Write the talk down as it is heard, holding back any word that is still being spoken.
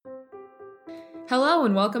Hello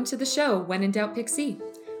and welcome to the show, When in Doubt Pick C.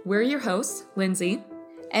 We're your hosts, Lindsay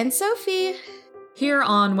and Sophie. Here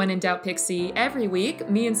on When in Doubt Pick C, every week,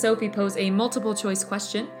 me and Sophie pose a multiple choice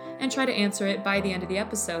question and try to answer it by the end of the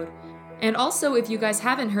episode. And also, if you guys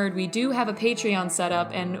haven't heard, we do have a Patreon set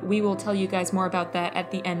up, and we will tell you guys more about that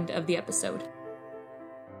at the end of the episode.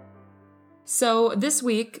 So this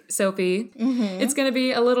week, Sophie, it's going to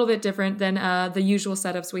be a little bit different than the usual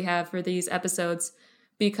setups we have for these episodes,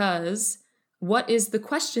 because what is the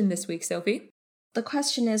question this week, Sophie? The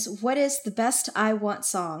question is, what is the best I Want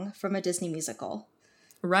song from a Disney musical?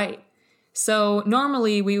 Right. So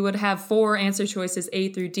normally we would have 4 answer choices, A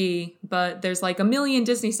through D, but there's like a million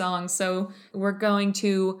Disney songs, so we're going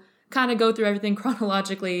to kind of go through everything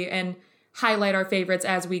chronologically and highlight our favorites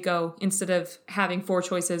as we go, instead of having 4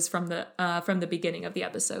 choices from the beginning of the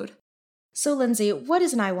episode. So Lindsay, what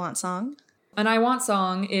is an I Want song? An I Want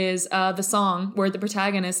song is the song where the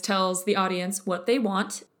protagonist tells the audience what they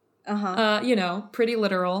want. Pretty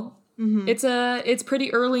literal. It's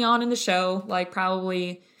pretty early on in the show, like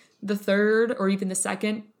probably the 3rd or even the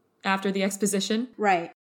 2nd after the exposition.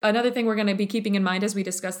 Right. Another thing we're going to be keeping in mind as we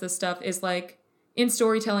discuss this stuff is, like, in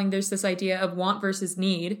storytelling, there's this idea of want versus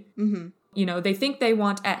need. You know, they think they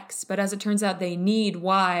want X, but as it turns out, they need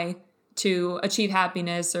Y to achieve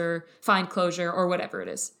happiness or find closure or whatever it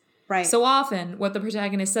is. Right. So often, what the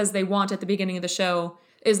protagonist says they want at the beginning of the show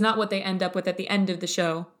is not what they end up with at the end of the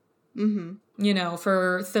show. You know,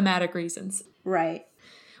 for thematic reasons. Right.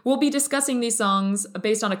 We'll be discussing these songs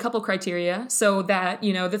based on a couple criteria, so that,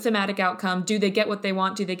 you know, the thematic outcome, do they get what they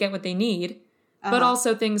want, do they get what they need? But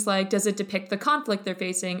also things like, does it depict the conflict they're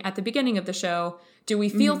facing at the beginning of the show? Do we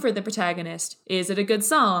feel for the protagonist? Is it a good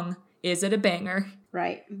song? Is it a banger?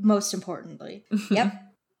 Right. Most importantly. Yep.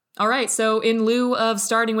 All right, so in lieu of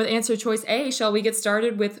starting with answer choice A, shall we get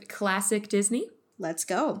started with classic Disney? Let's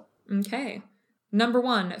go. Okay. Number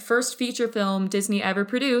 1, first feature film Disney ever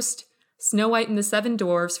produced, Snow White and the Seven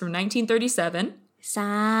Dwarfs from 1937.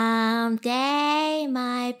 Someday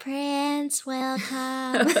my prince will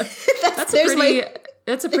come.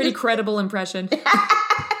 That's a pretty credible impression.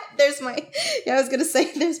 There's my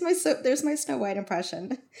Snow White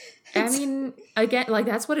impression. I mean, again, like,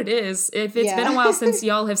 that's what it is. If it's been a while since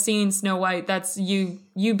y'all have seen Snow White, that's you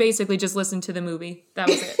basically just listened to the movie. That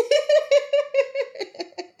was it.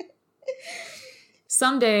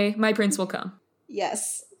 Someday my prince will come.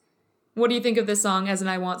 Yes. What do you think of this song as an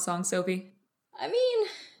I Want song, Sophie? I mean,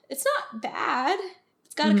 it's not bad.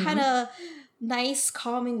 It's got a kind of nice,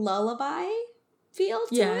 calming lullaby feel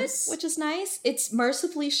to it, which is nice. It's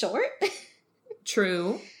mercifully short.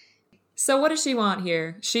 True. So what does she want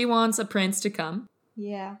here? She wants a prince to come.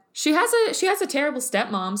 Yeah. She has a terrible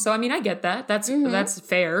stepmom, so I mean, I get that. That's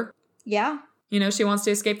fair. Yeah. You know, she wants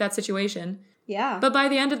to escape that situation. Yeah. But by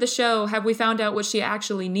the end of the show, have we found out what she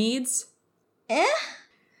actually needs?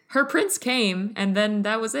 Her prince came, and then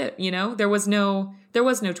that was it, you know? There was no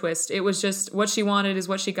twist. It was just what she wanted is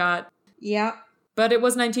what she got. Yeah. But it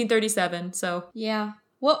was 1937, so. Yeah.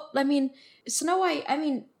 Well, I mean, Snow White,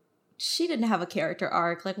 she didn't have a character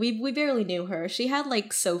arc. Like, we barely knew her. She had,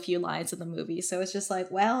 like, so few lines in the movie, so it's just like,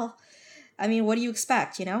 well, I mean, what do you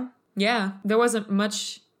expect, you know? Yeah, there wasn't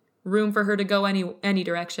much room for her to go any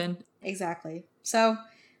direction. Exactly. So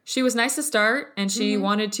she was nice to start, and she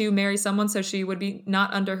wanted to marry someone so she would be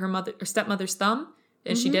not under her stepmother's thumb,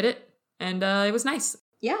 and she did it, and it was nice.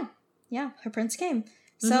 Yeah. Yeah, her prince came.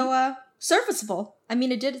 So, serviceable. I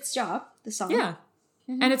mean, it did its job, the song. Yeah.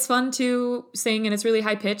 And it's fun to sing, and it's really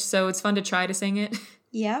high-pitched, so it's fun to try to sing it.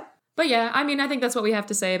 Yeah. But yeah, I mean, I think that's what we have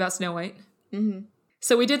to say about Snow White.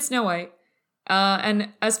 So we did Snow White. And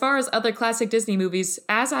as far as other classic Disney movies,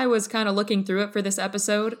 as I was kind of looking through it for this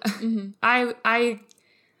episode, I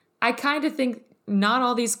kind of think not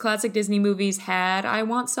all these classic Disney movies had I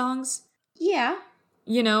Want songs. Yeah.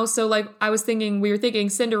 You know, so like we were thinking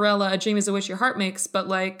Cinderella, A Dream is a Wish Your Heart Makes, but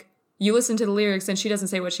like you listen to the lyrics and she doesn't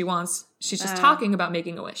say what she wants. She's just talking about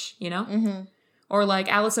making a wish, you know? Or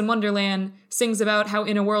like Alice in Wonderland sings about how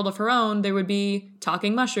in a world of her own there would be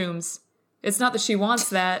talking mushrooms. It's not that she wants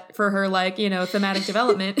that for her, like, you know, thematic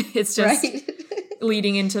development. It's just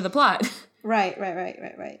leading into the plot. Right.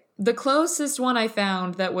 The closest one I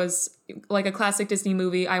found that was like a classic Disney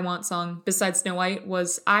movie I Want song besides Snow White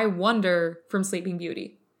was I Wonder from Sleeping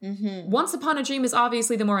Beauty. Once Upon a Dream is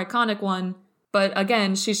obviously the more iconic one, but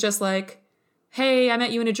again, she's just like, hey, I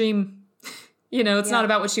met you in a dream. You know, it's not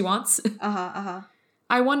about what she wants.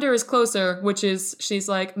 I Wonder is closer, which is she's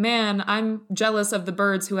like, man, I'm jealous of the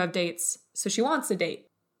birds who have dates. So she wants a date.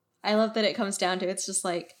 I love that it comes down to it's just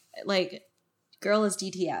like girl is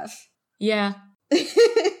DTF. Yeah.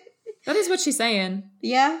 That is what she's saying.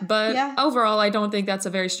 Yeah. But yeah. overall, I don't think that's a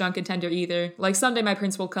very strong contender either. Like, Someday My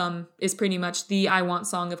Prince Will Come is pretty much the I Want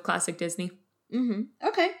song of classic Disney.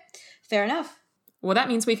 Okay. Fair enough. Well, that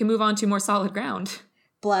means we can move on to more solid ground.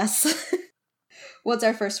 Bless. What's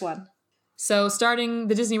our first one? So, starting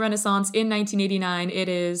the Disney Renaissance in 1989, it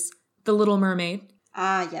is The Little Mermaid.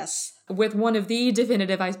 Ah, yes. With one of the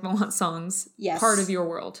definitive I Want songs, Yes. Part of Your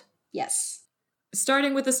World. Yes.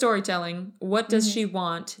 Starting with the storytelling, what does she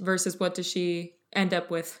want versus what does she end up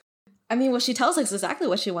with? I mean, what she tells us is exactly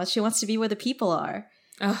what she wants. She wants to be where the people are.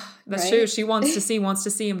 That's right? true. She wants to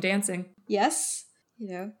see him dancing. Yes. You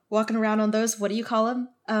know, walking around on those, what do you call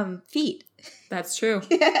them? Feet. That's true.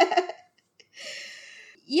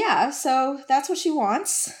 Yeah, so that's what she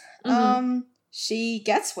wants. She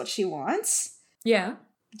gets what she wants. Yeah.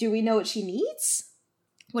 Do we know what she needs?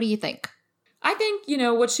 What do you think? I think,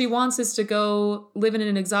 what she wants is to go live in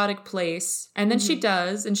an exotic place. And then she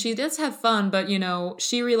does, and she does have fun, but,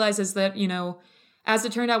 she realizes that, as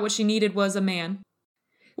it turned out, what she needed was a man.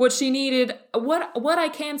 What she needed, what I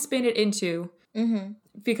can spin it into,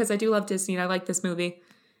 because I do love Disney and I like this movie,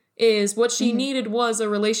 is what she needed was a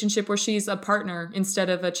relationship where she's a partner instead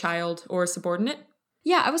of a child or a subordinate.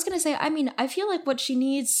 Yeah, I was going to say, I mean, I feel like what she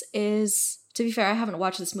needs is, to be fair, I haven't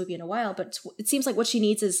watched this movie in a while, but it seems like what she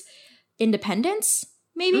needs is independence,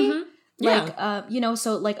 maybe? Yeah. Like,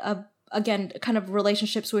 so like again, kind of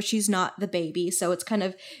relationships where she's not the baby. So it's kind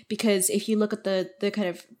of, because if you look at the kind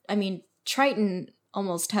of, I mean, Triton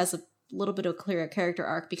almost has a little bit of a clearer character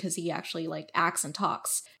arc because he actually like acts and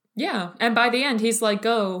talks. Yeah, and by the end, he's like,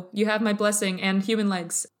 go, you have my blessing and human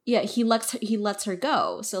legs. Yeah, he lets her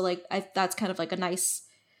go. So like, that's kind of like a nice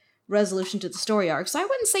resolution to the story arc. So I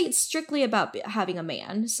wouldn't say it's strictly about having a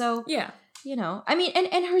man. So yeah. I mean,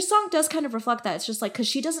 and her song does kind of reflect that. It's just like, because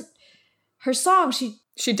she doesn't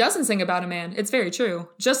sing about a man. It's very true.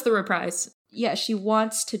 Just the reprise. Yeah, she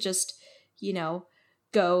wants to just,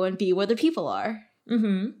 go and be where the people are.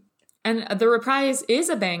 And the reprise is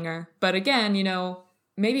a banger. But again,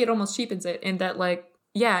 maybe it almost cheapens it in that, like,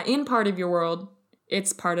 yeah, in Part of Your World,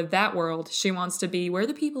 it's part of that world. She wants to be where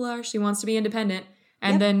the people are. She wants to be independent.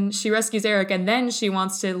 And then she rescues Eric, and then she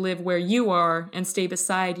wants to live where you are and stay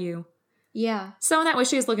beside you. Yeah. So in that way,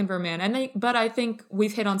 she is looking for a man. But I think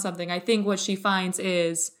we've hit on something. I think what she finds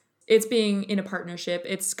is it's being in a partnership.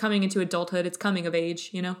 It's coming into adulthood. It's coming of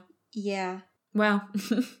age, Yeah. Wow.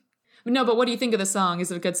 No, but what do you think of the song? Is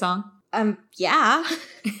it a good song? Yeah.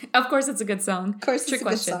 Of course it's a good song. Of course Trick it's a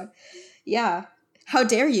question. good song. Yeah. How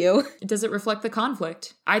dare you? Does it reflect the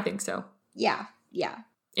conflict? I think so. Yeah. Yeah.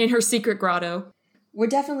 In her secret grotto. We're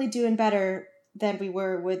definitely doing better than we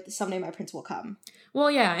were with Someday My Prince Will Come. Well,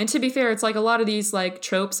 yeah, and to be fair, it's like a lot of these like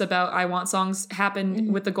tropes about I Want songs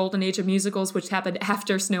happened with the golden age of musicals, which happened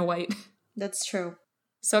after Snow White. That's true.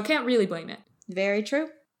 So I can't really blame it. Very true.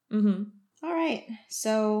 All right,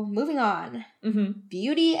 so moving on.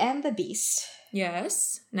 Beauty and the Beast.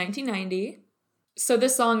 Yes, 1990. So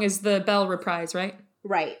this song is the Belle reprise, right?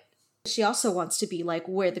 Right. She also wants to be like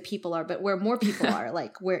where the people are, but where more people are,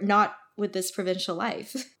 like where not with this provincial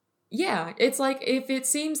life. Yeah, it's like if it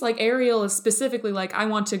seems like Ariel is specifically like, I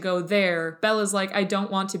want to go there, Bella's like, I don't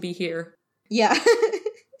want to be here. Yeah.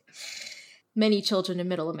 Many children in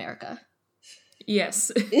middle America.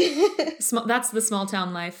 Yes. That's the small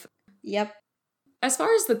town life. Yep. As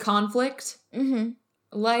far as the conflict,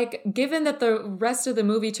 like, given that the rest of the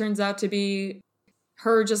movie turns out to be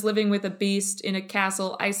her just living with a beast in a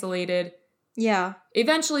castle, isolated. Yeah.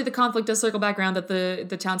 Eventually the conflict does circle back around that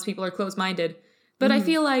the townspeople are closed-minded. But I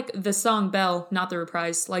feel like the song Belle, not the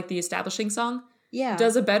reprise, like the establishing song,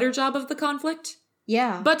 does a better job of the conflict.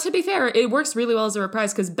 Yeah. But to be fair, it works really well as a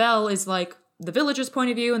reprise because Belle is like the villagers'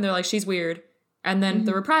 point of view and they're like, she's weird. And then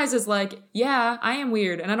the reprise is like, yeah, I am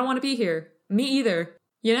weird and I don't want to be here. Me either.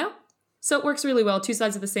 So it works really well, two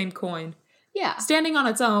sides of the same coin. Yeah. Standing on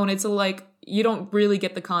its own, it's like, you don't really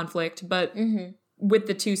get the conflict, but with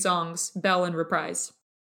the two songs, Belle and reprise.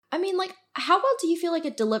 I mean, like, how well do you feel like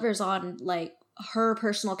it delivers on, like, her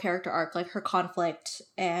personal character arc, like her conflict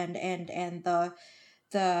and the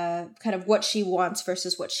kind of what she wants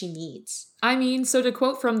versus what she needs? I mean, so to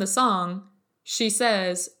quote from the song, she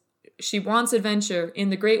says she wants adventure in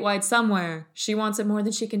the great wide somewhere. She wants it more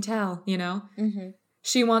than she can tell,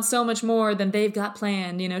 She wants so much more than they've got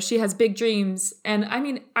planned, she has big dreams. And I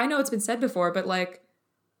mean, I know it's been said before, but like,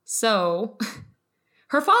 so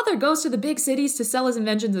her father goes to the big cities to sell his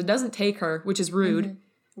inventions and doesn't take her, which is rude.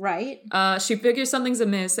 Right. She figures something's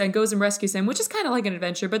amiss and goes and rescues him, which is kind of like an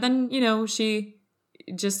adventure. But then, she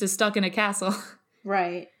just is stuck in a castle.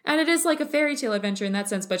 Right. And it is like a fairy tale adventure in that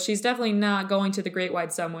sense, but she's definitely not going to the great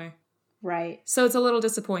wide somewhere. Right. So it's a little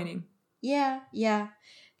disappointing. Yeah.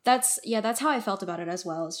 That's how I felt about it as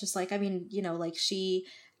well. It's just like, I mean, you know, like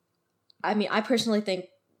I personally think,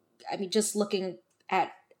 I mean, just looking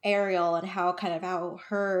at Ariel and how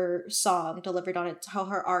her song delivered on it, how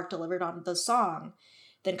her arc delivered on the song,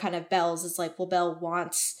 then kind of Belle's is like, well, Belle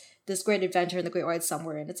wants this great adventure in the Great White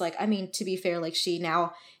Somewhere. And it's like, I mean, to be fair, like she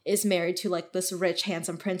now is married to like this rich,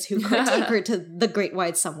 handsome prince who could take her to the Great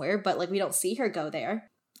White Somewhere, but like we don't see her go there.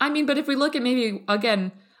 I mean, but if we look at maybe,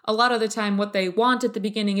 again, a lot of the time what they want at the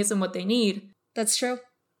beginning isn't what they need. That's true.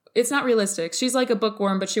 It's not realistic. She's like a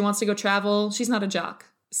bookworm, but she wants to go travel. She's not a jock.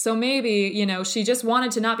 So maybe, you know, she just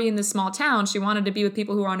wanted to not be in this small town. She wanted to be with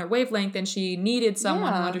people who were on her wavelength, and she needed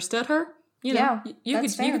someone who understood her. You know, you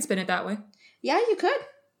could spin it that way. Yeah, you could.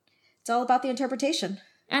 It's all about the interpretation.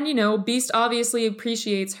 And, you know, Beast obviously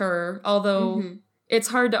appreciates her, although it's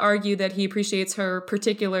hard to argue that he appreciates her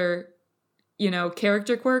particular, you know,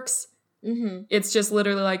 character quirks. Mm-hmm. It's just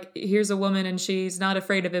literally like, here's a woman and she's not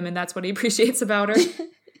afraid of him, and that's what he appreciates about her.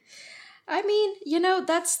 I mean, you know,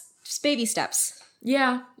 that's just baby steps.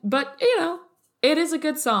 Yeah, but, you know, it is a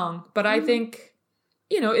good song, but I think,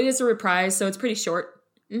 you know, it is a reprise, so it's pretty short.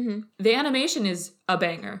 Mm-hmm. The animation is a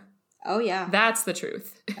banger. Oh, yeah. That's the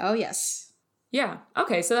truth. Oh, yes. Yeah.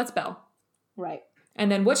 Okay, so that's Belle. Right.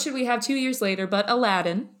 And then what should we have 2 years later but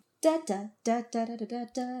Aladdin? Da, da, da, da, da, da,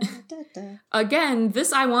 da, da, da. Again,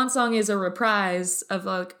 this I Want song is a reprise of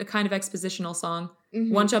a kind of expositional song.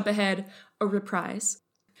 Mm-hmm. One jump ahead, a reprise.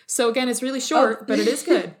 So again, it's really short, but it is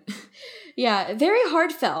good. Yeah, very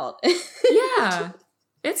heartfelt. Yeah,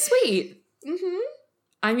 it's sweet. Mm-hmm.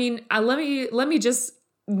 I mean, let me just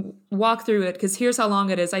walk through it, because here's how long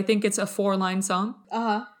it is. I think it's a 4-line song.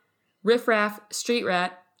 Uh-huh. Riff raff, street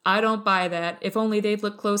rat, I don't buy that. If only they'd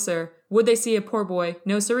look closer. Would they see a poor boy?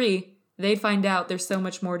 No siree. They'd find out there's so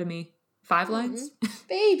much more to me. 5 lines?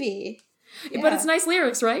 Baby. Yeah. But it's nice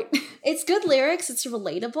lyrics, right? It's good lyrics. It's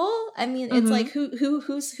relatable. I mean, it's like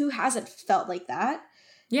who hasn't felt like that?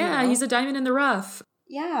 Yeah, you know? He's a diamond in the rough.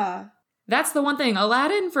 Yeah. That's the one thing.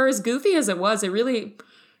 Aladdin, for as goofy as it was,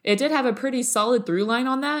 it did have a pretty solid through line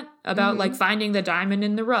on that about like finding the diamond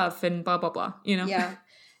in the rough and blah, blah, blah, you know? Yeah.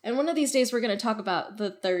 And one of these days we're going to talk about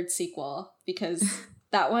the 3rd sequel, because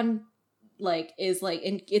that one like is like,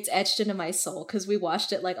 it's etched into my soul, because we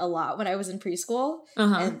watched it like a lot when I was in preschool,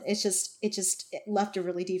 and it left a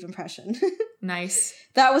really deep impression. Nice.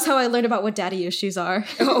 That was how I learned about what daddy issues are.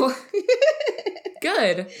 Oh,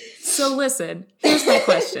 good. So listen, here's my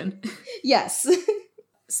question. Yes.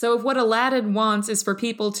 So if what Aladdin wants is for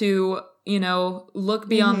people to, you know, look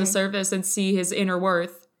beyond the surface and see his inner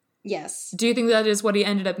worth. Yes. Do you think that is what he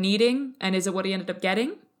ended up needing? And is it what he ended up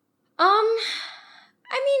getting? I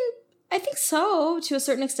mean, I think so, to a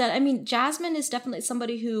certain extent. I mean, Jasmine is definitely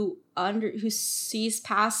somebody who sees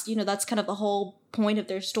past, you know, that's kind of the whole point of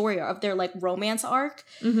their story, of their like romance arc.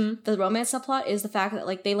 Mm-hmm. The romance subplot is the fact that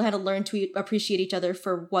like they had to learn to appreciate each other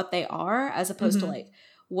for what they are, as opposed to like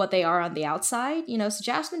what they are on the outside, you know. So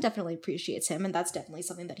Jasmine definitely appreciates him, and that's definitely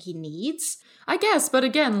something that he needs, I guess. But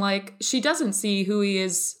again, like, she doesn't see who he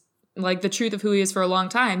is, like the truth of who he is, for a long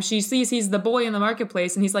time. She sees he's the boy in the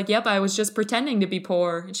marketplace, and he's like, yep, I was just pretending to be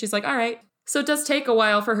poor. And she's like, all right. So it does take a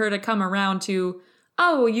while for her to come around to,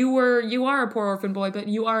 oh, you are a poor orphan boy, but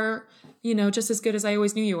you are, you know, just as good as I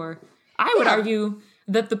always knew you were. I would argue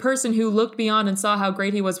that the person who looked beyond and saw how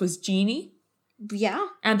great he was Genie. Yeah.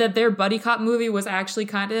 And that their buddy cop movie was actually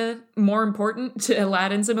kind of more important to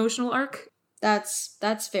Aladdin's emotional arc. That's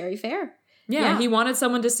very fair. Yeah, he wanted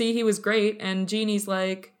someone to see he was great, and Genie's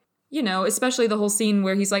like, you know, especially the whole scene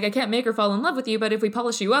where he's like, I can't make her fall in love with you, but if we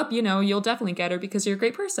polish you up, you know, you'll definitely get her because you're a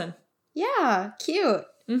great person. Yeah, cute.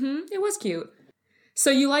 It was cute. So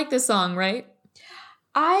you like this song, right?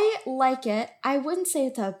 I like it. I wouldn't say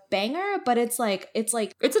it's a banger, but it's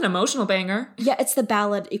an emotional banger. Yeah, it's the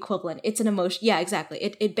ballad equivalent. It's an emotion. Yeah, exactly.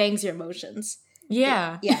 It bangs your emotions.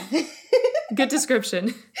 Yeah. Yeah. Good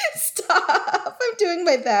description. Stop. I'm doing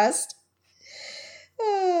my best.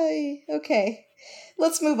 Okay.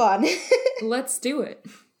 Let's move on. Let's do it.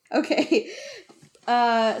 Okay.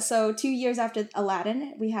 So 2 years after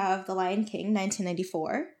Aladdin, we have The Lion King,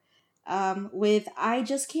 1994, with I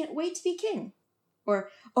Just Can't Wait to Be King. Or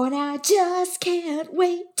I just can't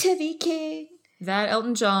wait to be king. That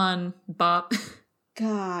Elton John bop.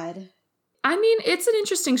 God. I mean, it's an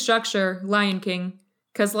interesting structure, Lion King.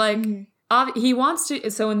 Because, like, he wants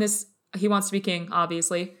to be king,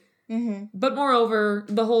 obviously. Mm-hmm. But moreover,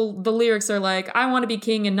 the lyrics are like, I want to be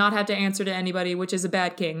king and not have to answer to anybody, which is a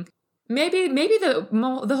bad king. Maybe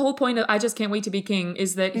the whole point of I Just Can't Wait to Be King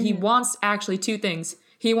is that he wants actually 2 things.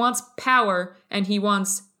 He wants power and he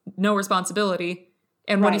wants no responsibility.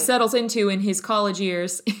 And what he settles into in his college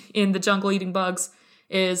years in the jungle eating bugs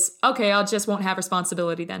is, okay, I just won't have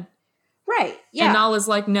responsibility then. Right, yeah. And Nala's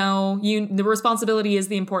like, no, the responsibility is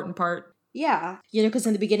the important part. Yeah. You know, because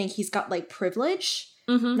in the beginning he's got like privilege,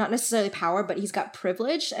 not necessarily power, but he's got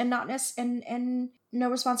privilege and and no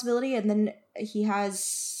responsibility. And then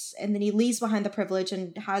he leaves behind the privilege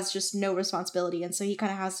and has just no responsibility. And so he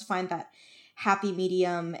kind of has to find that happy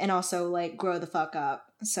medium and also like grow the fuck up.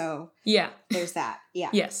 So yeah, there's that. Yeah.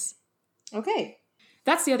 Yes. Okay.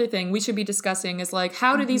 That's the other thing we should be discussing is like,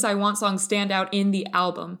 how do these I Want songs stand out in the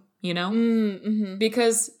album, you know? Mm-hmm.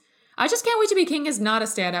 Because I Just Can't Wait to Be King is not a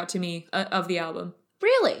standout to me of the album.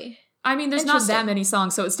 Really? I mean, there's not that many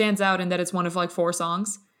songs, so it stands out in that it's one of like 4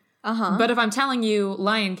 songs. Uh-huh. But if I'm telling you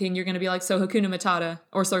Lion King, you're going to be like, so Hakuna Matata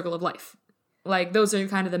or Circle of Life. Like, those are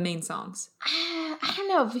kind of the main songs. I don't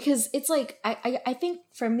know, because it's like, I think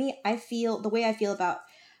for me, the way I feel about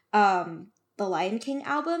the Lion King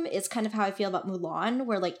album is kind of how I feel about Mulan,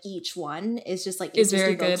 where like each one is just like, is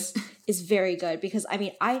very good. Is very good, because I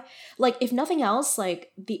mean, I like, if nothing else,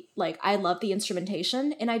 like I love the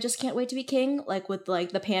instrumentation and I Just Can't Wait to Be King, like with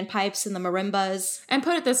like the panpipes and the marimbas. And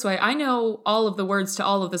put it this way, I know all of the words to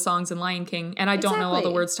all of the songs in Lion King, and I don't know all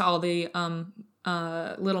the words to all the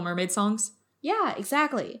Little Mermaid songs. Yeah,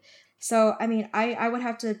 exactly. So, I mean, I would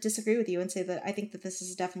have to disagree with you and say that I think that this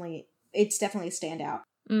is definitely a standout.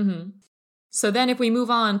 Mm-hmm. So then if we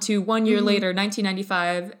move on to 1 year later,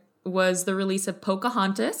 1995, was the release of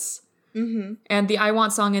Pocahontas. Mm-hmm. And the I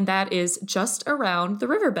Want song in that is Just Around the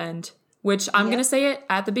River Bend, which I'm going to say it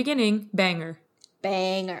at the beginning, banger.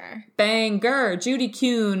 Banger. Banger. Judy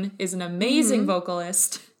Kuhn is an amazing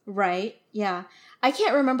vocalist. Right, yeah. I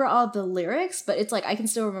can't remember all the lyrics, but it's like I can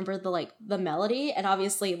still remember the melody, and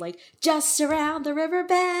obviously like Just Around the River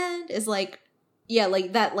Bend is like, yeah,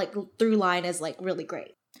 like that like through line is like really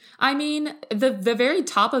great. I mean, the very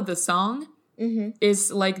top of the song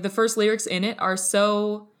is like the first lyrics in it are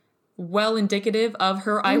so well indicative of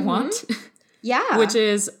her I Want. Yeah. Which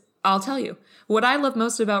is, I'll tell you, what I love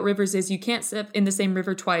most about rivers is you can't step in the same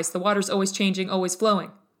river twice. The water's always changing, always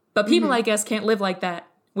flowing. But people, I guess, can't live like that.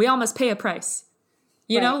 We all must pay a price.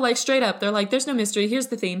 You know, like straight up, they're like, there's no mystery. Here's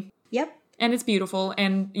the theme. Yep. And it's beautiful.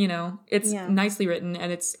 And, you know, it's nicely written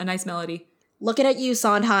and it's a nice melody. Looking at you,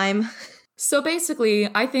 Sondheim. So basically,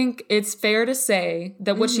 I think it's fair to say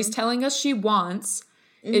that what she's telling us she wants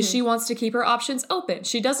is she wants to keep her options open.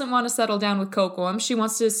 She doesn't want to settle down with Kocoum. She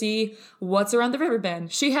wants to see what's around the river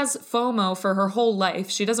bend. She has FOMO for her whole life.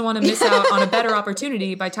 She doesn't want to miss out on a better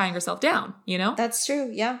opportunity by tying herself down, you know? That's true,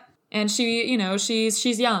 yeah. And she, you know,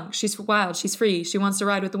 she's young, she's wild, she's free. She wants to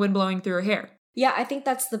ride with the wind blowing through her hair. Yeah, I think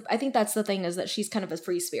that's the thing, is that she's kind of a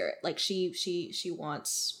free spirit. Like she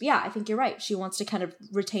wants, I think you're right. She wants to kind of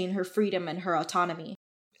retain her freedom and her autonomy.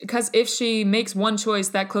 Because if she makes one choice,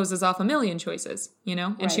 that closes off a million choices, you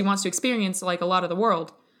know? And she wants to experience like a lot of the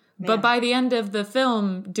world. Man. But by the end of the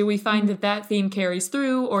film, do we find that theme carries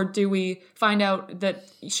through, or do we find out that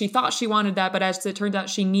she thought she wanted that, but as it turned out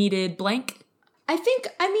she needed blank?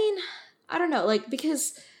 I don't know, like,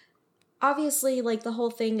 because obviously, like, the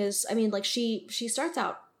whole thing is, I mean, like, she starts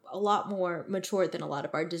out a lot more mature than a lot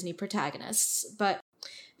of our Disney protagonists, but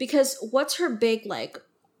because what's her big, like,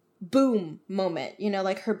 boom moment, you know,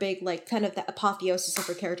 like, her big, like, kind of the apotheosis of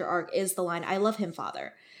her character arc is the line, I love him,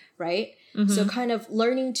 father, right? Mm-hmm. So kind of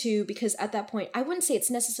learning to, because at that point, I wouldn't say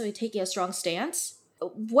it's necessarily taking a strong stance.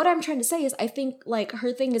 What I'm trying to say is I think, like,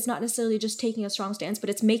 her thing is not necessarily just taking a strong stance, but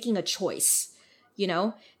it's making a choice. You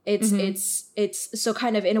know, it's so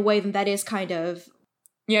kind of in a way that is kind of.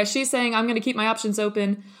 Yeah, she's saying, I'm going to keep my options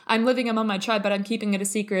open. I'm living among my tribe, but I'm keeping it a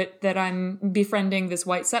secret that I'm befriending this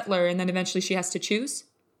white settler. And then eventually she has to choose.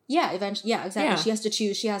 Yeah, eventually. Yeah, exactly. Yeah. She has to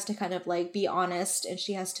choose. She has to kind of like be honest, and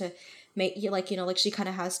she has to make, like, you know, like she kind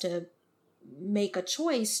of has to make a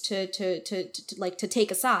choice to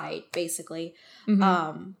take a side, basically.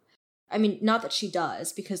 Mm-hmm. I mean, not that she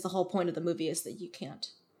does, because the whole point of the movie is that you can't.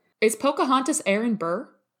 Is Pocahontas Aaron Burr?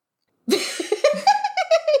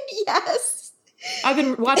 Yes. I've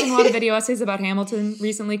been watching a lot of video essays about Hamilton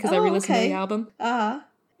recently because I re-listened to the album. Uh-huh.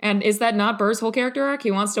 And is that not Burr's whole character arc?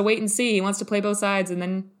 He wants to wait and see. He wants to play both sides, and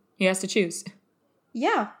then he has to choose.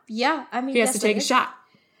 Yeah. I mean, he has to take a shot.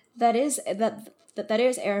 That is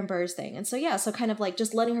Aaron Burr's thing. And so, yeah, so kind of like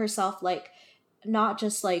just letting herself, like, not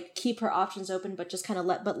just like keep her options open, but just kind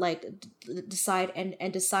of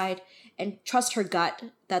decide and trust her gut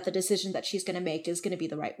that the decision that she's going to make is going to be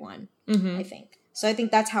the right one. Mm-hmm. I think. So I think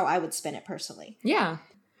that's how I would spin it personally. Yeah.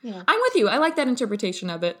 I'm with you. I like that interpretation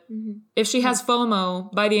of it. Mm-hmm. If she has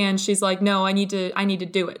FOMO, by the end, she's like, no, I need to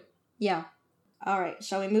do it. Yeah. All right.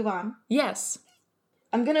 Shall we move on? Yes.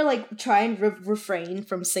 I'm gonna like try and refrain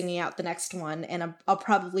from singing out the next one, and I'll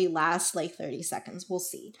probably last like 30 seconds. We'll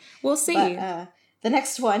see. We'll see. But the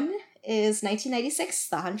next one is 1996,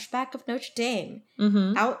 The Hunchback of Notre Dame.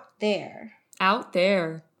 Out There. Out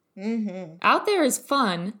There. Out There is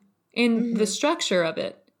fun in the structure of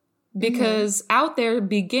it, because Out There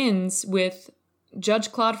begins with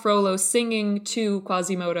Judge Claude Frollo singing to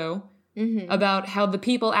Quasimodo about how the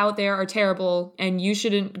people out there are terrible and you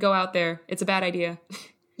shouldn't go out there. It's a bad idea.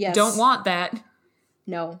 Yes. Don't want that.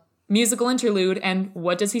 No. Musical interlude, and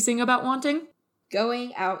what does he sing about wanting?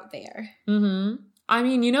 Going out there. I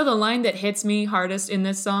mean, you know the line that hits me hardest in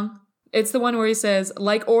this song? It's the one where he says,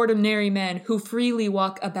 like ordinary men who freely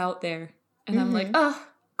walk about there. And I'm like,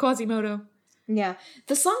 Quasimodo. Yeah.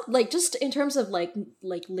 The song, like, just in terms of, like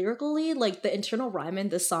lyrically, like, the internal rhyme in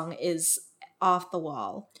this song is off the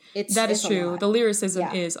wall. That is true. The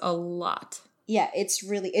lyricism is a lot. Yeah,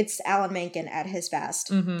 it's Alan Menken at his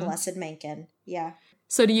best. Blessed Menken. Yeah.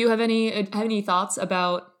 So do you have any thoughts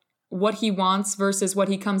about what he wants versus what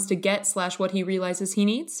he comes to get / what he realizes he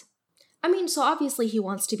needs? I mean, so obviously he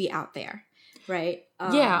wants to be out there, right?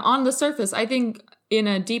 Yeah, on the surface, I think in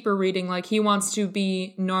a deeper reading, like, he wants to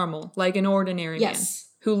be normal, like an ordinary man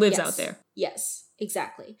who lives out there. Yes,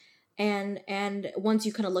 exactly. And once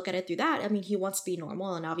you kind of look at it through that, I mean, he wants to be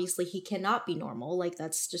normal, and obviously he cannot be normal. Like,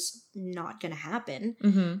 that's just not going to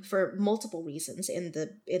happen for multiple reasons in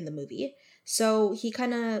the movie. So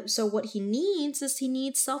what he needs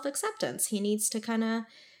is self-acceptance. He needs to kind of,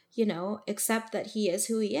 accept that he is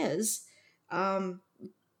who he is. I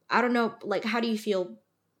don't know, like, how do you feel?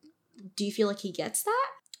 Do you feel like he gets that?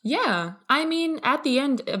 Yeah. I mean, at the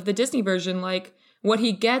end of the Disney version, like, what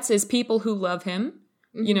he gets is people who love him,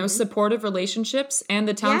 supportive relationships, and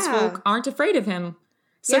the townsfolk aren't afraid of him.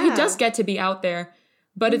 So he does get to be out there.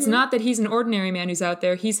 But it's not that he's an ordinary man who's out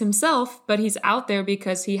there. He's himself, but he's out there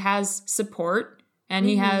because he has support, and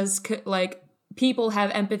he has, like, people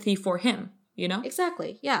have empathy for him, you know?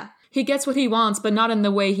 Exactly, yeah. He gets what he wants, but not in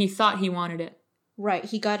the way he thought he wanted it. Right,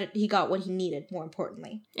 he got what he needed, more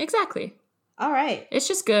importantly. Exactly. All right. It's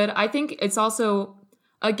just good. I think it's also,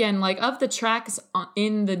 again, like, of the tracks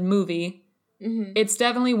in the movie, it's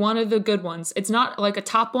definitely one of the good ones. It's not, like, a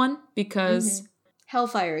top one, because...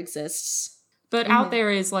 Hellfire exists. But Out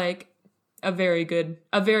There is, like, a very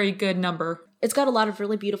good number. It's got a lot of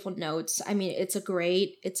really beautiful notes. I mean, it's a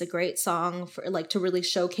great song for, like, to really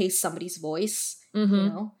showcase somebody's voice, you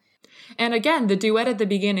know? And again, the duet at the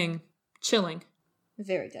beginning, chilling.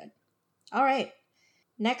 Very good. All right.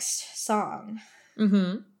 Next song.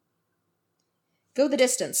 Mm-hmm. Go the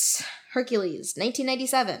Distance. Hercules,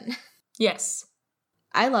 1997. Yes.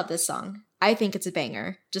 I love this song. I think it's a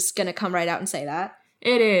banger. Just gonna come right out and say that.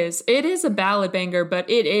 It is. It is a ballad banger, but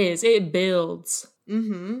it builds.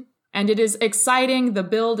 Mm-hmm. And it is exciting. The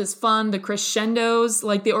build is fun. The crescendos,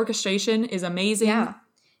 like the orchestration is amazing. Yeah.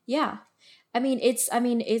 Yeah. I mean,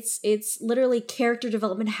 it's literally character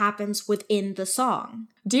development happens within the song.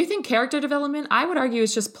 Do you think character development? I would argue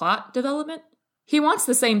it's just plot development. He wants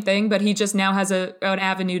the same thing, but he just now has an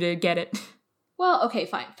avenue to get it. Well, okay,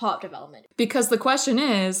 fine. Plot development. Because the question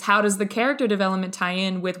is, how does the character development tie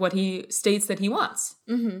in with what he states that he wants?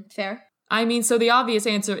 Mm-hmm. Fair. I mean, so the obvious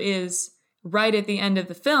answer is, right at the end of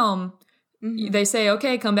the film, they say,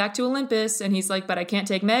 okay, come back to Olympus. And he's like, but I can't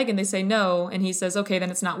take Meg. And they say no. And he says, okay,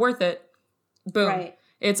 then it's not worth it. Boom. Right.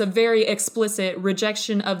 It's a very explicit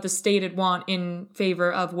rejection of the stated want in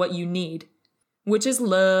favor of what you need, which is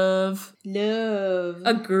love. Love.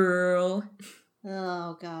 A girl.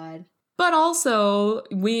 Oh, God. But also,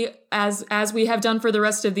 we, as we have done for the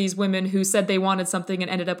rest of these women who said they wanted something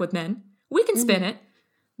and ended up with men, we can spin it.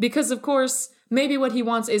 Because, of course, maybe what he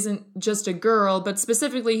wants isn't just a girl, but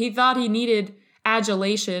specifically he thought he needed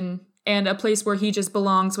adulation and a place where he just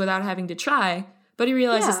belongs without having to try. But he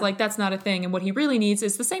realizes, like, that's not a thing. And what he really needs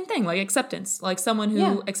is the same thing, like acceptance. Like someone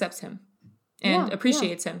who accepts him and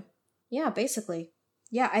appreciates him. Yeah, basically.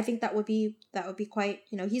 Yeah, I think that would be quite,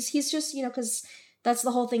 he's just, because that's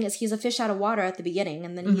the whole thing is he's a fish out of water at the beginning.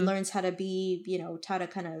 And then he learns how to be,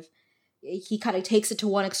 he kind of takes it to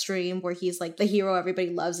one extreme where he's like the hero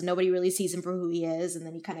everybody loves and nobody really sees him for who he is. And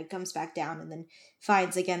then he kind of comes back down and then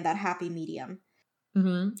finds, again, that happy medium.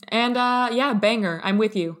 Mm-hmm. And, banger. I'm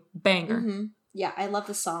with you. Banger. Mm-hmm. Yeah, I love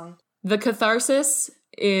the song. The catharsis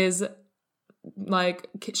is like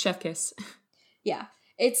chef kiss. Yeah.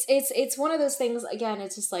 It's one of those things, again,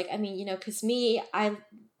 it's just like, I mean, because me, I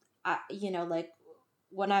like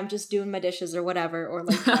when I'm just doing my dishes or whatever, or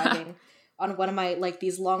like driving on one of my, like,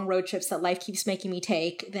 these long road trips that life keeps making me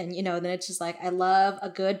take, then, then it's just like, I love a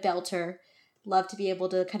good belter, love to be able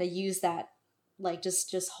to kind of use that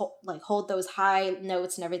hold those high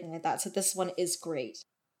notes and everything like that. So this one is great.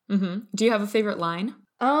 Mm-hmm. Do you have a favorite line?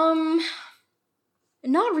 Not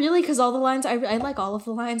really, because all the lines, I like all of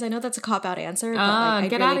the lines. I know that's a cop-out answer, but like,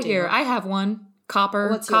 get really out of here. I have one.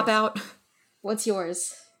 Copper. Cop out. What's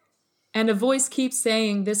yours? And a voice keeps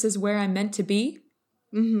saying, "This is where I'm meant to be."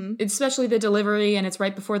 Mm-hmm. Especially the delivery, and it's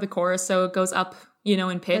right before the chorus, so it goes up,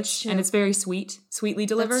 in pitch, and it's very sweetly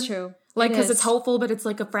delivered. That's true. Like, because it's hopeful, but it's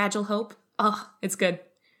like a fragile hope. Oh, it's good.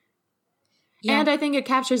 Yeah. And I think it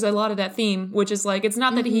captures a lot of that theme, which is like, it's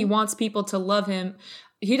not that he wants people to love him.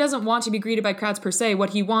 He doesn't want to be greeted by crowds per se. What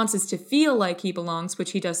he wants is to feel like he belongs,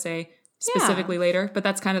 which he does say specifically later. But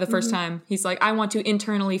that's kind of the first time. He's like, I want to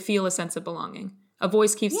internally feel a sense of belonging. A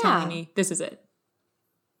voice keeps telling me, this is it.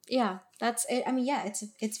 Yeah, that's it. I mean, yeah,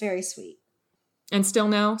 it's very sweet. And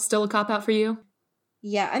still a cop-out for you?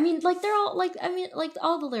 Yeah, I mean, like, they're all, like,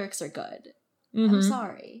 all the lyrics are good. Mm-hmm. I'm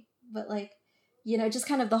sorry. But, like, just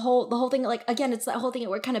kind of the whole thing, like, again, it's that whole thing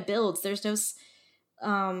where it kind of builds. There's no,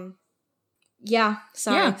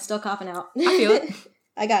 still coughing out. I feel it.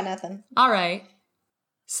 I got nothing. All right.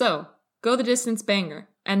 So, Go the Distance banger.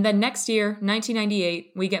 And then next year,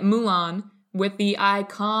 1998, we get Mulan with the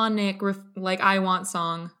iconic, I Want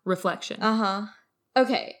song, Reflection. Uh-huh.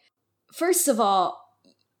 Okay. First of all,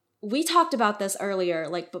 we talked about this earlier,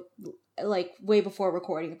 like way before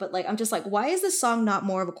recording, but like, I'm just like, why is this song not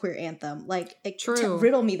more of a queer anthem? Like, True.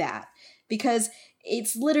 Riddle me that. Because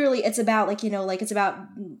it's about it's about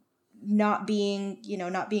not being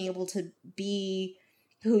able to be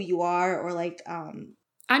who you are, or like,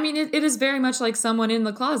 I mean, it is very much like someone in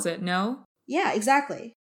the closet, no? Yeah,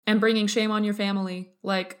 exactly. And bringing shame on your family.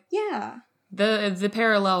 Like, yeah. The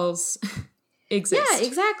parallels exist. Yeah,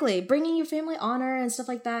 exactly. Bringing your family honor and stuff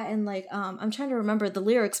like that. And like, I'm trying to remember the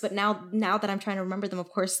lyrics, but now that I'm trying to remember them, of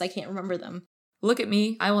course, I can't remember them. Look at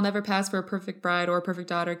me. I will never pass for a perfect bride or a perfect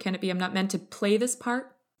daughter. Can it be I'm not meant to play this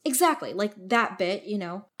part? Exactly. Like that bit,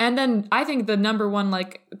 And then I think the number one,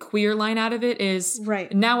 like, queer line out of it is,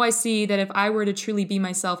 right. Now I see that if I were to truly be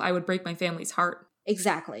myself, I would break my family's heart.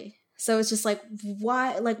 Exactly. So it's just like,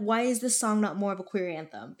 why is this song not more of a queer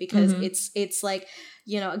anthem? Because it's like,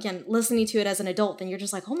 again, listening to it as an adult, then you're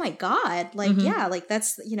just like, oh my God, like, yeah, like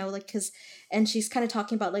that's, like, because, and she's kind of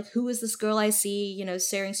talking about like, who is this girl I see,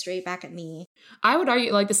 staring straight back at me? I would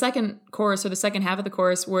argue like the second chorus or the second half of the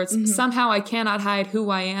chorus where it's somehow I cannot hide who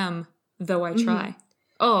I am, though I try.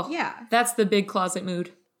 Oh, yeah. That's the big closet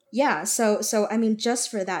mood. Yeah. So, I mean, just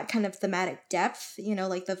for that kind of thematic depth,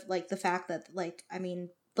 like the fact that like, I mean,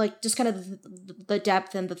 like just kind of the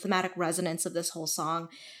depth and the thematic resonance of this whole song.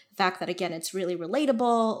 The fact that, again, it's really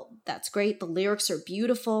relatable. That's great. The lyrics are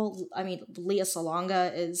beautiful. I mean, Lea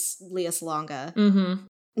Salonga is Lea Salonga. Mm-hmm.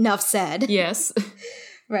 Enough said. Yes.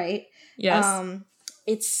 Right? Yes.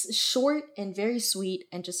 It's short and very sweet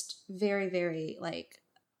and just very, very, like...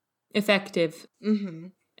 effective. Mm-hmm.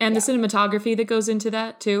 And the cinematography that goes into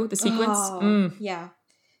that, too. The sequence. Oh, yeah.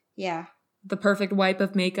 Yeah. The perfect wipe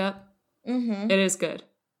of makeup. Mm-hmm. It is good.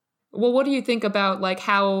 Well, what do you think about like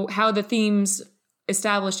how the themes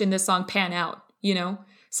established in this song pan out,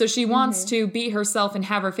 So she wants to be herself and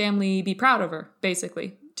have her family be proud of her,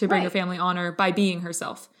 basically, to bring her family honor by being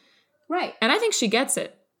herself. Right. And I think she gets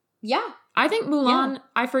it. Yeah. I think Mulan,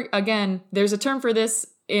 again, there's a term for this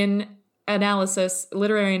in analysis,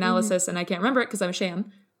 literary analysis, and I can't remember it because I'm a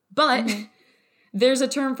sham, but there's a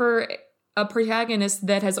term for a protagonist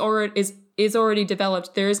that is already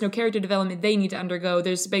developed. There is no character development they need to undergo.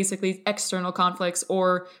 There's basically external conflicts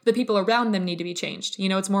or the people around them need to be changed.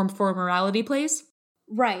 It's more for morality plays.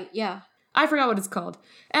 Right, yeah. I forgot what it's called.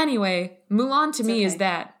 Anyway, Mulan to me is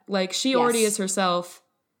that. Like, she already is herself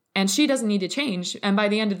and she doesn't need to change. And by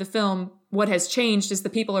the end of the film, what has changed is the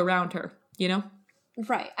people around her,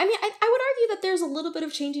 Right. I mean, I would argue that there's a little bit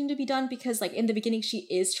of changing to be done because, like, in the beginning, she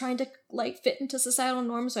is trying to, like, fit into societal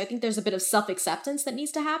norms. So I think there's a bit of self-acceptance that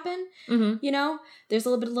needs to happen. Mm-hmm. There's a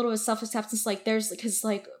little bit of self-acceptance. Like, because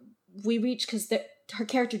her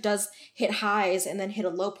character does hit highs and then hit a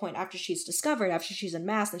low point after she's discovered, after she's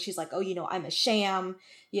unmasked, and she's like, oh, I'm a sham.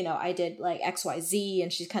 I did, like, XYZ.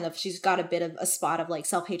 And she's got a bit of a spot of, like,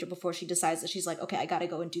 self-hatred before she decides that she's like, okay, I gotta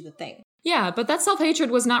go and do the thing. Yeah, but that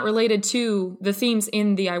self-hatred was not related to the themes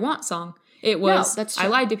in the I Want song. It was, no, that's true. I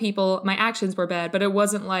lied to people, my actions were bad, but it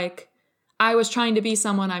wasn't like, I was trying to be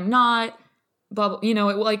someone I'm not, blah,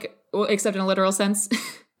 blah, except in a literal sense.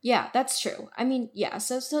 Yeah, that's true. I mean, yeah,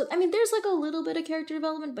 so I mean, there's like a little bit of character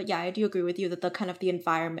development, but yeah, I do agree with you that the kind of the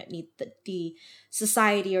environment, the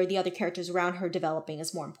society or the other characters around her developing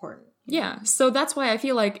is more important. Yeah, so that's why I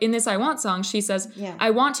feel like in this I Want song, she says, I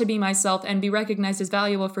want to be myself and be recognized as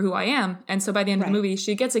valuable for who I am. And so by the end of the movie,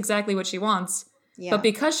 she gets exactly what she wants. Yeah. But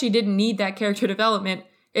because she didn't need that character development,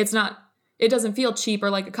 it doesn't feel cheap or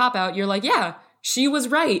like a cop-out. You're like, yeah, she was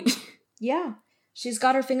right. Yeah. She's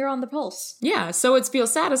got her finger on the pulse. Yeah, so it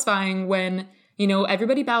feels satisfying when,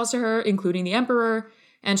 everybody bows to her, including the Emperor,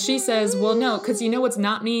 and she says, well, no, because it's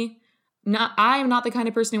not me. I am not the kind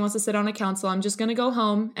of person who wants to sit on a council. I'm just going to go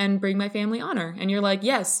home and bring my family honor. And you're like,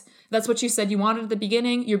 yes, that's what you said you wanted at the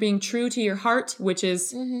beginning. You're being true to your heart, which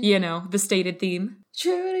is, the stated theme.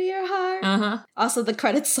 True to your heart. Uh-huh. Also the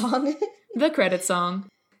credits song. The credit song.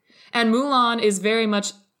 And Mulan is very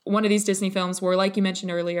much one of these Disney films where, like you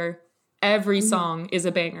mentioned earlier, every song is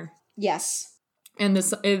a banger. Yes. And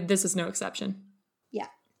this is no exception. Yeah.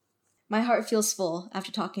 My heart feels full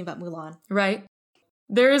after talking about Mulan. Right?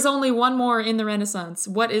 There is only one more in the Renaissance.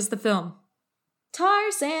 What is the film?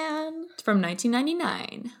 Tarzan. It's from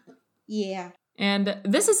 1999. Yeah. And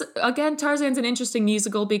this is, again, Tarzan's an interesting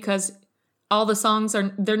musical because all the songs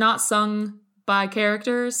they're not sung by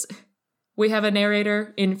characters. We have a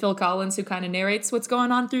narrator in Phil Collins who kind of narrates what's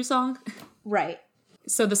going on through song. Right.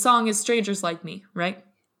 So the song is Strangers Like Me, right?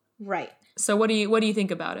 Right. So what do you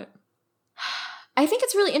think about it? I think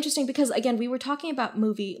it's really interesting because, again, we were talking about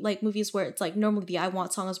movies where it's like normally the I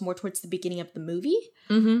Want song is more towards the beginning of the movie,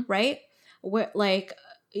 right? Where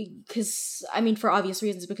because for obvious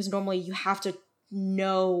reasons, because normally you have to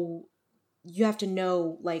know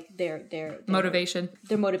like their motivation,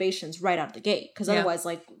 their motivations right out of the gate, because otherwise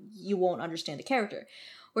like you won't understand the character.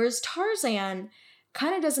 Whereas Tarzan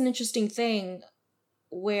kind of does an interesting thing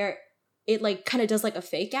where it like kind of does like a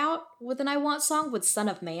fake out with an I Want song with Son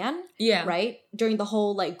of Man. Yeah. Right? During the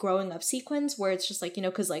whole like growing up sequence where it's just like,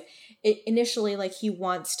 because like it initially like he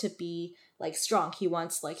wants to be like strong. He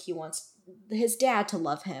wants his dad to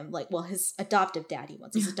love him. Like, well, his adoptive dad, he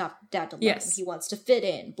wants his adoptive dad to love him. He wants to fit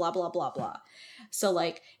in, blah, blah, blah, blah. So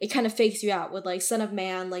like it kind of fakes you out with like Son of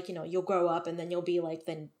Man, like, you'll grow up and then you'll be like,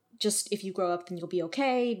 then just if you grow up, then you'll be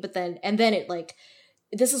okay. But then it like,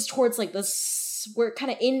 this is towards like this, we're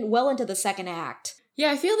kind of well into the second act.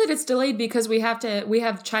 Yeah, I feel that it's delayed because we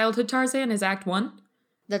have childhood Tarzan as Act 1.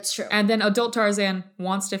 That's true. And then adult Tarzan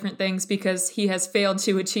wants different things because he has failed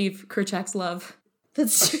to achieve Kerchak's love.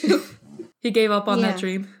 That's true. He gave up on that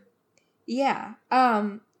dream. Yeah.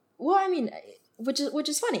 Well, which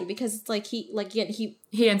is funny because it's like he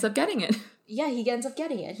ends up getting it. Yeah, he ends up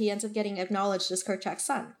getting it. He ends up getting acknowledged as Kerchak's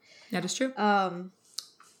son. That is true.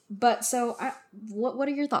 But so, what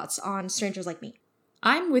are your thoughts on Strangers Like Me?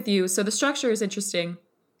 I'm with you. So the structure is interesting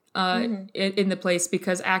in the place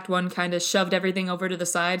because Act 1 kind of shoved everything over to the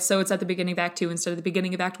side. So it's at the beginning of Act 2 instead of the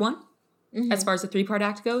beginning of Act 1 as far as the 3-part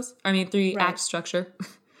act goes. Three-act structure.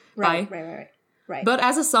 Right. But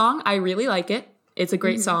as a song, I really like it. It's a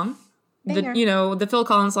great song. The Phil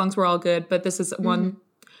Collins songs were all good, but this is one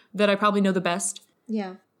that I probably know the best.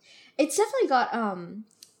 Yeah. It's definitely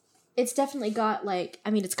got like,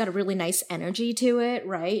 it's got a really nice energy to it,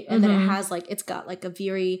 right? And then it has like, it's got like a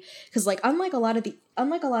very, because like unlike a lot of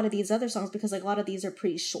these other songs, because like a lot of these are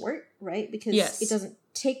pretty short, right? Because it doesn't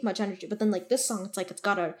take much energy. But then like this song, it's like it's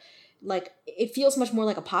got a, like it feels much more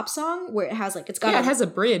like a pop song where it has like it has a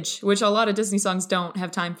bridge, which a lot of Disney songs don't have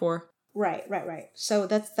time for. Right. So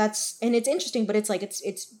that's and it's interesting, but it's like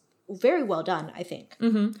it's very well done, I think.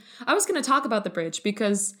 I was going to talk about the bridge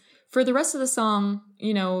because for the rest of the song,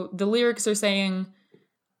 the lyrics are saying,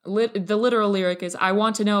 the literal lyric is, I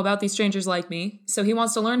want to know about these strangers like me. So he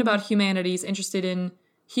wants to learn about humanity. He's interested in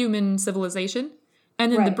human civilization.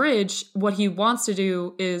 And in the bridge, what he wants to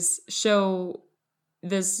do is show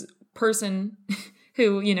this person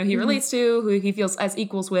who, he relates to, who he feels as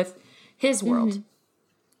equals with, his world.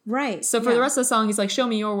 Right. So for the rest of the song, he's like, show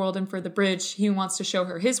me your world. And for the bridge, he wants to show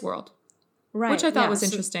her his world. Right. Which I thought was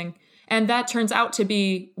interesting. And that turns out to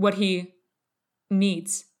be what he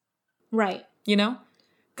needs. Right.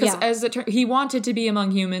 Because he wanted to be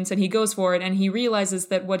among humans and he goes for it and he realizes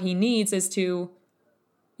that what he needs is to,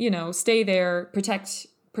 stay there,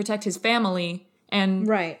 protect his family.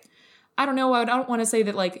 And I don't know, I don't want to say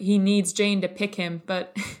that like he needs Jane to pick him,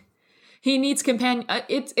 but he needs companion.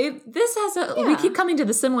 We keep coming to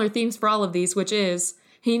the similar themes for all of these, which is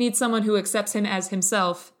he needs someone who accepts him as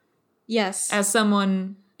himself. Yes. As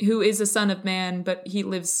someone who is a son of man, but he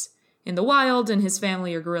lives in the wild and his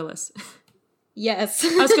family are gorillas. Yes.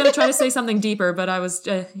 I was going to try to say something deeper, but I was,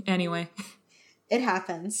 anyway. It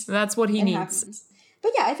happens. That's what he needs. Happens.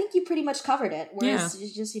 But yeah, I think you pretty much covered it. Whereas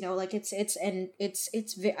it's just, like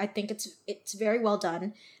I think it's very well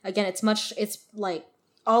done. Again, it's like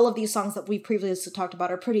all of these songs that we previously talked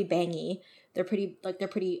about are pretty bangy. They're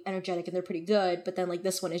pretty energetic and they're pretty good. But then like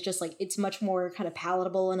this one is just like, it's much more kind of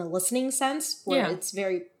palatable in a listening sense where it's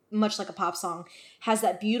very much like a pop song, has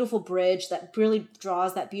that beautiful bridge that really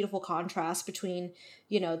draws that beautiful contrast between,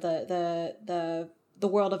 you know, the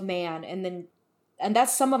world of man, and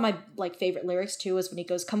that's some of my like favorite lyrics too, is when he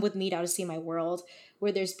goes, "Come with me now to see my world,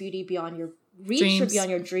 where there's beauty beyond your reach dreams. Or beyond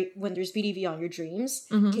your dream, when there's beauty beyond your dreams.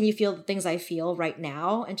 Can you feel the things I feel right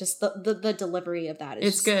now?" And just the delivery of that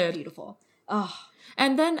is good. Beautiful. Oh.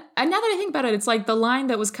 And then, and now that I think about it, it's like the line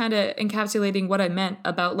that was kind of encapsulating what I meant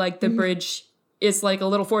about like the bridge is like a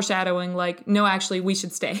little foreshadowing, like, no, actually, we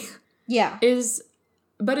should stay. Yeah.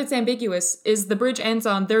 But it's ambiguous, is the bridge ends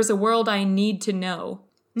on, "There's a world I need to know."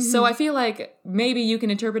 So I feel like maybe you can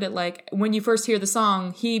interpret it like when you first hear the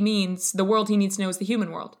song, he means the world he needs to know is the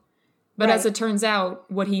human world. But as it turns out,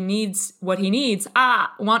 what he needs, want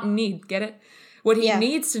and need, get it? What he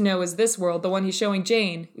needs to know is this world, the one he's showing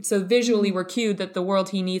Jane. So visually we're cued that the world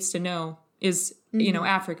he needs to know is, you know,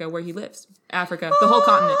 Africa, where he lives. Africa, the whole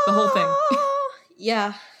continent, the whole thing.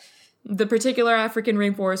 Yeah. The particular African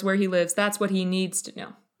rainforest where he lives, that's what he needs to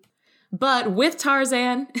know. But with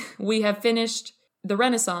Tarzan, we have finished the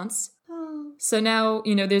Renaissance. So now,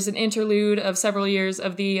 you know, there's an interlude of several years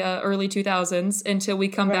of the early 2000s until we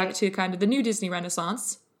come back to kind of the new Disney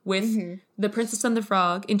Renaissance with The Princess and the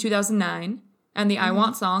Frog in 2009 and the I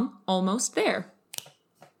Want song, Almost There.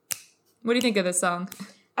 What do you think of this song?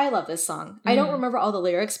 I love this song. I don't remember all the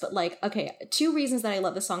lyrics, but like, okay, 2 reasons that I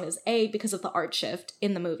love this song is A, because of the art shift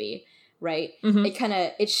in the movie, right?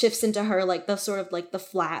 It shifts into her like the sort of like the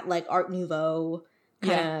flat, like Art Nouveau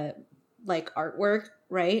kind of like artwork,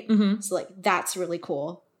 right? So like that's really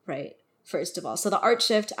cool, right? First of all, so the art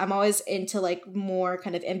shift, I'm always into like more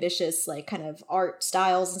kind of ambitious like kind of art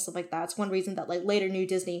styles and stuff like that. It's one reason that like later new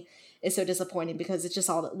Disney is so disappointing, because it's just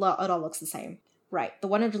it all looks the same. Right, the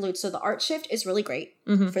one interlude. So the art shift is really great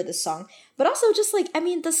for this song. But also just like, I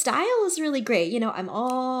mean, the style is really great. You know, I'm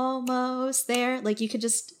almost there. Like you could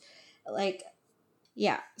just like,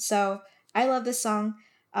 yeah. So I love this song.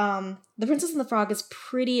 The Princess and the Frog is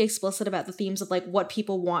pretty explicit about the themes of like what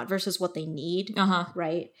people want versus what they need.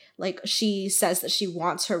 Right? Like she says that she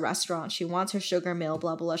wants her restaurant. She wants her sugar mill,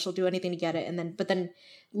 blah, blah, blah. She'll do anything to get it. But then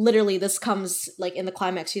literally this comes like in the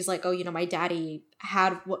climax. She's like, oh, you know, my daddy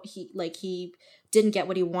had what he didn't get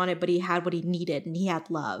what he wanted, but he had what he needed, and he had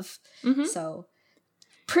love. So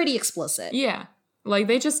pretty explicit. Yeah. Like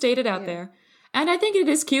they just stayed it out there. And I think it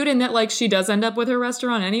is cute in that like she does end up with her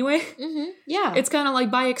restaurant anyway. Yeah. It's kind of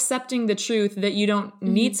like by accepting the truth that you don't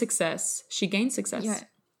need success, she gains success.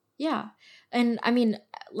 Yeah. And I mean,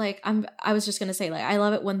 like I was just going to say, like, I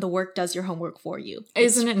love it when the work does your homework for you.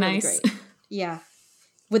 Isn't it really nice? Great. Yeah.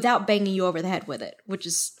 Without banging you over the head with it, which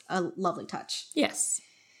is a lovely touch. Yes.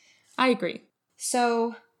 I agree.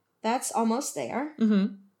 So that's almost there.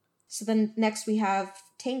 So then next we have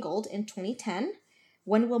Tangled in 2010.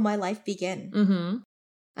 When Will My Life Begin?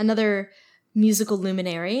 Another musical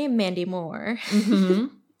luminary, Mandy Moore.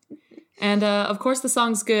 And of course the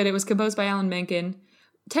song's good. It was composed by Alan Menken.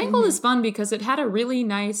 Tangled is fun because it had a really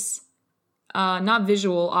nice, not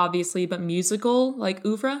visual obviously, but musical like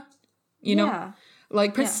oeuvre. You know?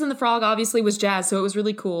 Like Princess and the Frog obviously was jazz, so it was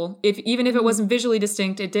really cool. Even if it wasn't visually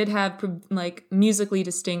distinct, it did have like musically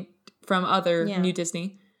distinct from other new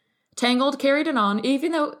Disney. Tangled carried it on,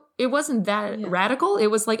 even though it wasn't that radical. It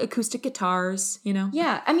was like acoustic guitars, you know?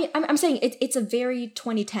 Yeah, I mean, I'm saying it's a very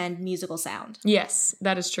 2010 musical sound. Yes,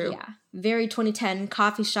 that is true. Yeah, very 2010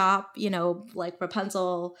 coffee shop, you know, like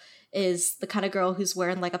Rapunzel is the kind of girl who's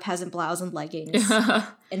wearing like a peasant blouse and leggings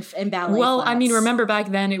and ballet flats. I mean, remember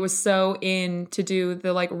back then it was so in to do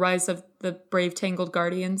the like Rise of the Brave Tangled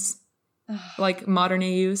Guardians, like modern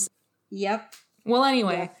AUs. Yep. Well,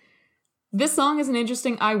 anyway, this song is an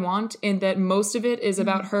interesting I Want in that most of it is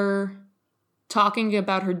about her talking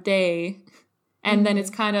about her day, and then it's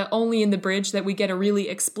kind of only in the bridge that we get a really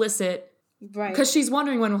explicit, because she's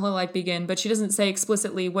wondering when will her life begin, but she doesn't say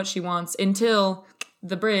explicitly what she wants until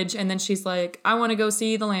the bridge, and then she's like, I want to go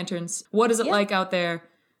see the lanterns. What is it like out there?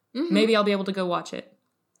 Maybe I'll be able to go watch it.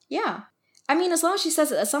 Yeah. I mean, as long as she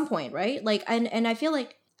says it at some point, right? Like, and I feel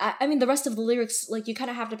like, I mean, the rest of the lyrics, like, you kind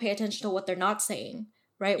of have to pay attention to what they're not saying,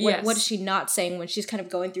 right? What is she not saying when she's kind of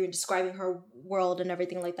going through and describing her world and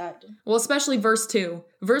everything like that? Well, especially verse 2.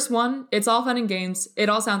 Verse 1, it's all fun and games. It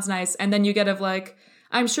all sounds nice. And then you get of like,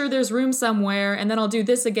 I'm sure there's room somewhere, and then I'll do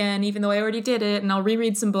this again, even though I already did it, and I'll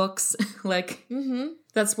reread some books. Like,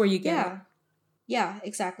 that's where you get it. Yeah,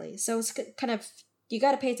 exactly. So it's kind of, you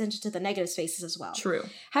got to pay attention to the negative spaces as well. True.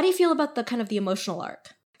 How do you feel about the kind of the emotional arc?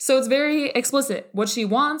 So it's very explicit. What she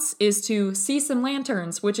wants is to see some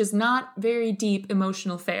lanterns, which is not very deep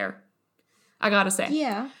emotional fare, I gotta say.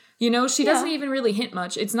 Yeah. You know, she doesn't even really hint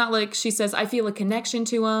much. It's not like she says, I feel a connection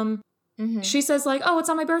to them. She says like, oh, it's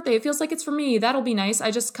on my birthday. It feels like it's for me. That'll be nice.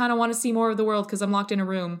 I just kind of want to see more of the world because I'm locked in a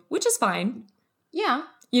room, which is fine. Yeah.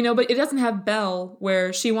 You know, but it doesn't have Belle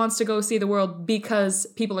where she wants to go see the world because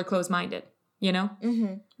people are closed-minded, you know?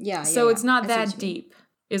 Yeah. So it's not that deep,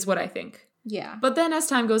 is what I think. Yeah. But then as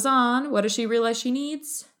time goes on, what does she realize she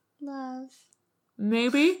needs? Love.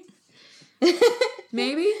 Maybe.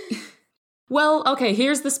 Maybe. Well, okay,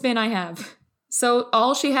 here's the spin I have. So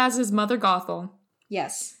all she has is Mother Gothel.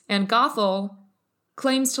 Yes. And Gothel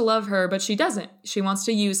claims to love her, but she doesn't. She wants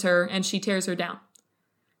to use her, and she tears her down.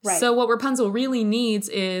 Right. So what Rapunzel really needs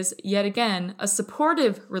is, yet again, a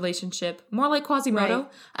supportive relationship, more like Quasimodo,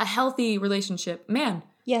 a healthy relationship. Man.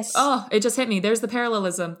 Yes. Oh, it just hit me. There's the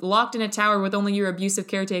parallelism. Locked in a tower with only your abusive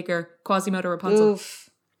caretaker, Quasimodo Rapunzel. Oof.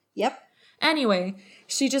 Yep. Anyway,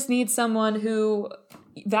 she just needs someone who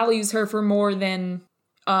values her for more than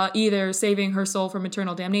either saving her soul from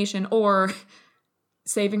eternal damnation or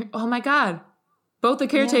saving... Oh my god. Both the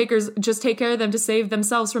caretakers just take care of them to save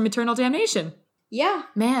themselves from eternal damnation. Yeah.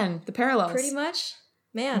 Man, the parallels. Pretty much.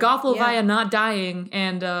 Man. Gothel via not dying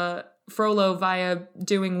and Frollo via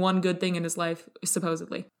doing one good thing in his life,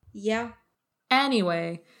 supposedly. Yeah.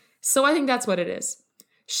 Anyway, so I think that's what it is.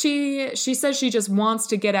 She says she just wants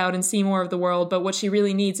to get out and see more of the world, but what she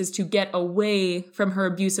really needs is to get away from her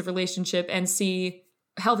abusive relationship and see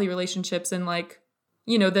healthy relationships and like,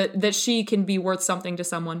 you know, that she can be worth something to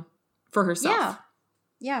someone for herself. Yeah.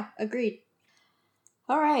 Yeah, agreed.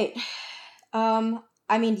 All right.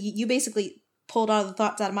 I mean, you basically pulled all the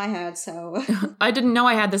thoughts out of my head, so... I didn't know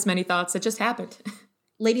I had this many thoughts. It just happened.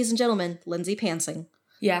 Ladies and gentlemen, Lindsay Pansing.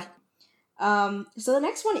 Yeah. So the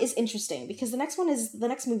next one is interesting, because the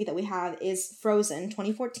next movie that we have is Frozen,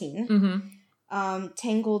 2014.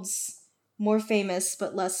 Tangled's more famous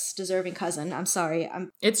but less deserving cousin. I'm sorry.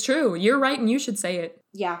 It's true. You're right, and you should say it.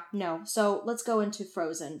 Yeah, no. So let's go into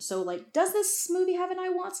Frozen. So, like, does this movie have an I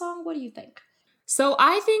Want song? What do you think? So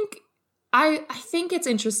I think it's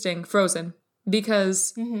interesting, Frozen,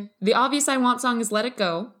 because the obvious I Want song is Let It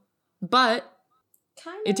Go, but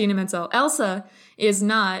Idina Menzel. Elsa is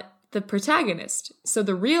not the protagonist. So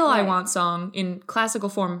the real I Want song in classical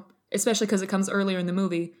form, especially because it comes earlier in the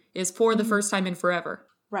movie, is For the First Time in Forever.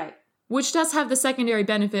 Right. Which does have the secondary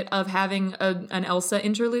benefit of having an Elsa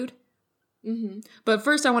interlude. But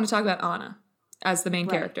first I want to talk about Anna as the main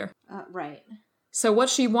character. Right. So what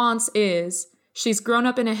she wants is, she's grown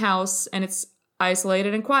up in a house and it's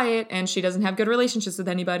isolated and quiet and she doesn't have good relationships with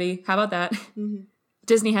anybody. How about that?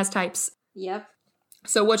 Disney has types. Yep.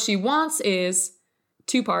 So what she wants is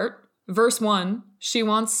two-part. Verse 1, she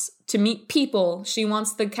wants to meet people. She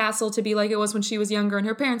wants the castle to be like it was when she was younger and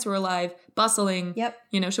her parents were alive, bustling. Yep.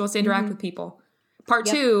 You know, she wants to interact with people. Part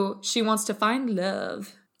 2, she wants to find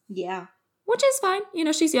love. Yeah. Which is fine. You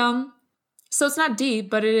know, she's young. So it's not deep,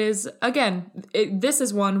 but it is, again, this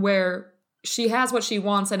is one where she has what she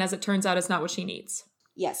wants, and as it turns out, it's not what she needs.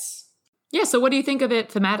 Yes. Yeah, so what do you think of it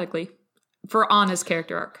thematically for Anna's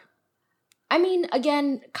character arc? I mean,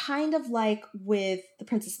 again, kind of like with The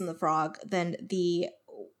Princess and the Frog, then this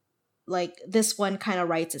one kind of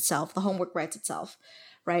writes itself. The homework writes itself,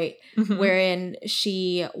 right? Wherein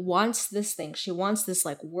she wants this thing. She wants this,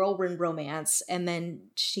 like, whirlwind romance, and then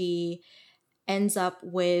she ends up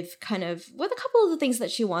with a couple of the things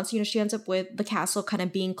that she wants. You know, she ends up with the castle kind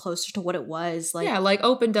of being closer to what it was. Like, yeah, like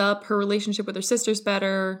opened up, her relationship with her sister's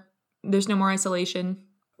better. There's no more isolation.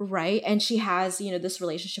 Right. And she has, you know, this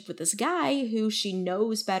relationship with this guy who she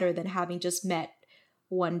knows better than having just met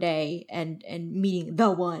one day and meeting the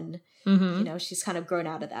one. You know, she's kind of grown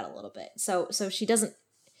out of that a little bit. So she gets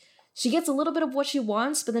a little bit of what she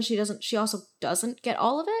wants, but then she also doesn't get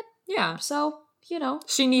all of it. Yeah. So, you know.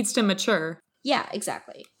 She needs to mature. Yeah,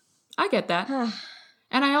 exactly. I get that.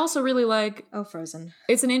 And I also really like... Oh, Frozen.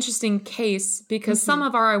 It's an interesting case because some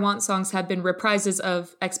of our I Want songs have been reprises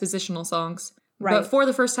of expositional songs. Right. But For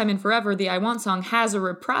the First Time in Forever, the I Want song has a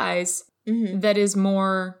reprise that is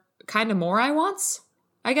more I Wants,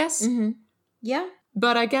 I guess. Yeah.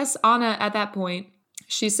 But I guess Anna, at that point,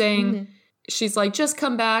 she's saying, she's like, just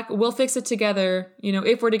come back. We'll fix it together. You know,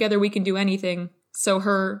 if we're together, we can do anything. So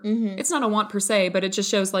it's not a want per se, but it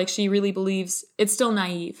just shows like she really believes it's still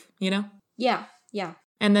naive, you know? Yeah, yeah.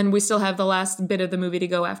 And then we still have the last bit of the movie to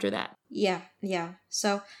go after that. Yeah, yeah.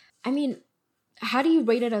 So, I mean, how do you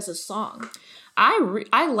rate it as a song?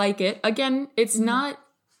 I like it. Again, it's not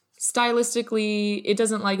stylistically, it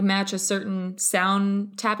doesn't like match a certain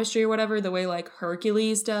sound tapestry or whatever, the way like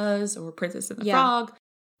Hercules does or Princess and the Frog.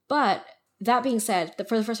 But that being said,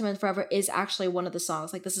 For the First Time in Forever is actually one of the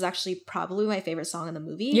songs. Like, this is actually probably my favorite song in the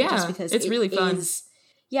movie. Yeah, just because it's really fun.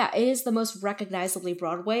 It is the most recognizably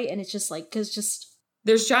Broadway, and it's just like, because just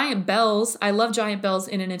There's giant bells. I love giant bells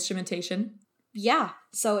in an instrumentation. Yeah.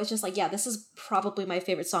 So it's just like, yeah, this is probably my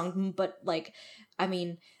favorite song. But like, I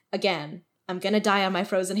mean, again, I'm gonna die on my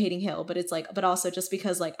Frozen hating hill, but it's like, but also just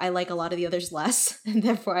because like I like a lot of the others less, and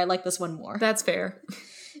therefore I like this one more. That's fair.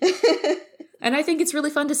 And I think it's really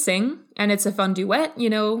fun to sing, and it's a fun duet, you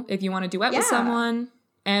know, if you want to duet with someone.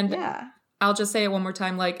 And I'll just say it one more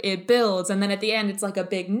time, like, it builds, and then at the end, it's like a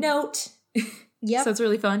big note. Yep. So it's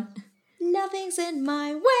really fun. Nothing's in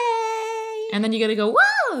my way. And then you gotta go,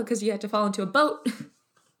 whoa, because you have to fall into a boat.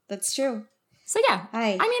 That's true. So yeah, I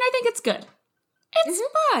mean, I think it's good. It's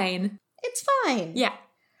fine. It's fine. Yeah.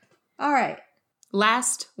 All right.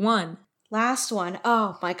 Last one. Last one.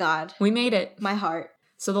 Oh, my God. We made it. My heart.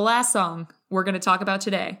 So the last song we're going to talk about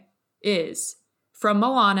today is from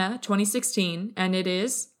Moana 2016, and it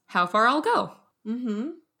is How Far I'll Go. Mm-hmm.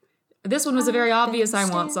 This one was a very obvious I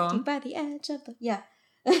Want song. By the edge of the... Yeah.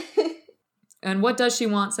 And what does she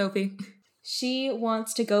want, Sophie? She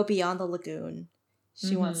wants to go beyond the lagoon.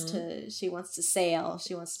 She wants to sail.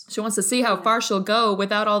 She wants to see how far she'll go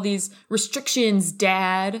without all these restrictions,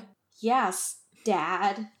 Dad. Yes,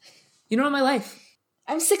 Dad. You know my life.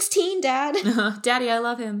 I'm 16, Dad. Daddy, I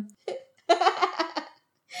love him.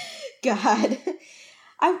 God.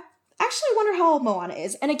 I actually wonder how old Moana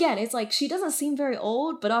is. And again, it's like she doesn't seem very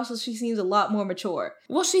old, but also she seems a lot more mature.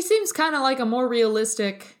 Well, she seems kind of like a more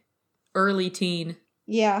realistic early teen.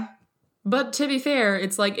 Yeah. But to be fair,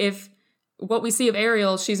 it's like if what we see of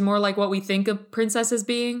Ariel, she's more like what we think of princesses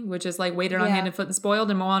being, which is like weighted on hand and foot and spoiled.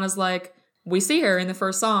 And Moana's like, we see her in the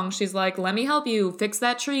first song. She's like, let me help you, fix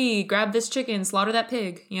that tree, grab this chicken, slaughter that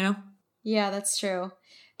pig, you know? Yeah, that's true.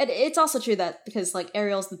 And it's also true that because like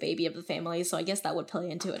Ariel's the baby of the family, so I guess that would play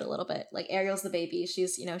into it a little bit. Like Ariel's the baby,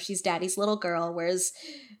 she's, you know, she's daddy's little girl, whereas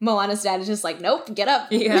Moana's dad is just like, nope, get up.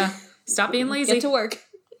 Yeah, stop being lazy. Get to work.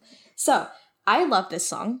 So, I love this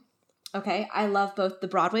song. Okay, I love both the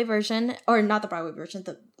Broadway version, or not the Broadway version,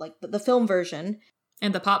 the film version.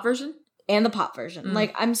 And the pop version? And the pop version.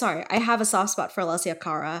 Like, I'm sorry, I have a soft spot for Alessia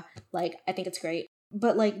Cara. Like, I think it's great.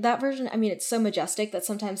 But, like, that version, I mean, it's so majestic that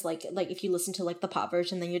sometimes, like if you listen to, like, the pop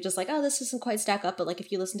version, then you're just like, oh, this doesn't quite stack up. But, like,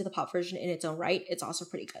 if you listen to the pop version in its own right, it's also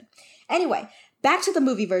pretty good. Anyway, back to the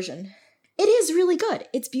movie version. It is really good.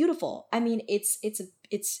 It's beautiful. I mean, it's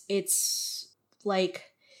like...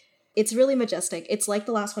 It's really majestic. It's like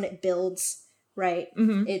the last one. It builds, right?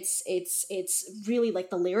 Mm-hmm. It's really like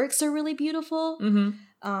the lyrics are really beautiful. Mm-hmm.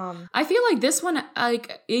 I feel like this one,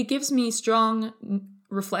 like it gives me strong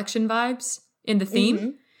reflection vibes in the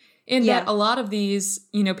theme. In that a lot of these,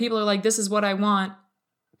 you know, people are like, "This is what I want,"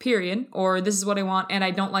 period, or "This is what I want," and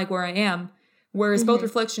I don't like where I am. Whereas both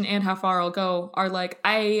Reflection and How Far I'll Go are like,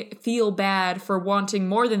 I feel bad for wanting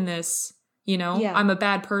more than this. You know, I'm a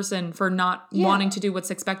bad person for not wanting to do what's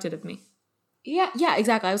expected of me. Yeah,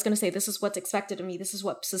 exactly. I was going to say, this is what's expected of me. This is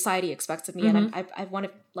what society expects of me. And I want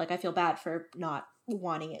to, like, I feel bad for not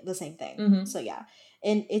wanting it, the same thing. So, yeah.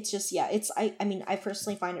 And it's just, I mean, I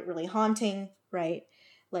personally find it really haunting, right?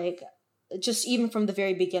 Like, just even from the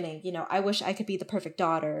very beginning, you know, I wish I could be the perfect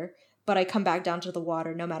daughter, but I come back down to the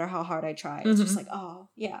water no matter how hard I try. It's just like, oh,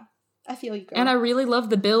 yeah, I feel you, girl. And I really love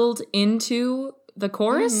the build into the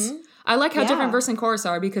chorus. I like how different verse and chorus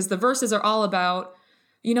are, because the verses are all about,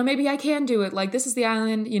 you know, maybe I can do it. Like, this is the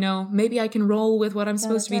island, you know, maybe I can roll with what I'm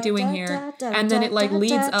supposed to be doing here. And then it like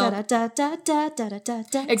leads up.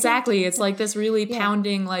 Exactly. It's like this really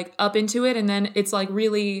pounding like up into it. And then it's like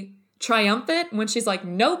really triumphant when she's like,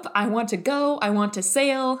 nope, I want to go. I want to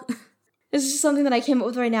sail. This is just something that I came up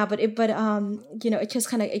with right now, but you know, it just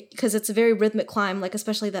kind of, because it's a very rhythmic climb, like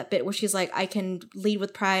especially that bit where she's like, I can lead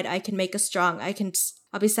with pride, I can make us strong,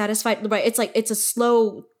 I'll be satisfied, right? It's like, it's a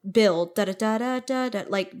slow build, da-da-da-da-da-da,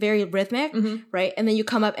 like very rhythmic, right? And then you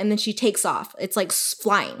come up and then she takes off. It's like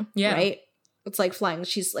flying, right? It's like flying.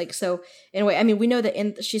 She's like, so in a way, I mean, we know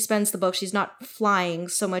that she spends the book, she's not flying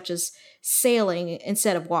so much as sailing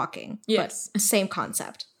instead of walking. Yes. But same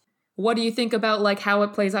concept. What do you think about like how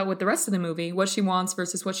it plays out with the rest of the movie? What she wants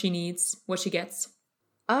versus what she needs, what she gets?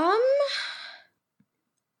 I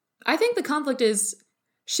think the conflict is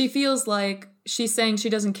she feels like she's saying she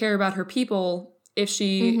doesn't care about her people if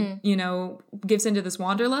she, you know, gives into this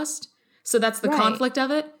wanderlust. So that's the conflict of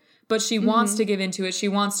it. But she wants to give into it. She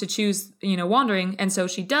wants to choose, you know, wandering. And so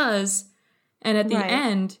she does. And at the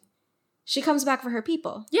end, she comes back for her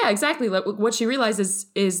people. Yeah, exactly. Like, what she realizes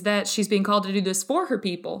is that she's being called to do this for her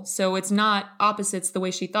people. So it's not opposites the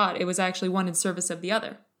way she thought. It was actually one in service of the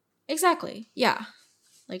other. Exactly. Yeah.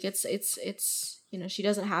 Like it's you know, she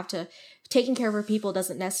doesn't have to, taking care of her people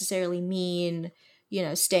doesn't necessarily mean,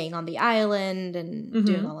 staying on the island and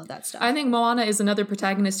doing all of that stuff. I think Moana is another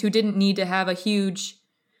protagonist who didn't need to have a huge,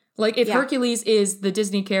 like, if Hercules is the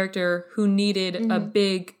Disney character who needed a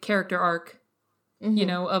big character arc,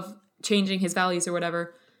 of changing his values or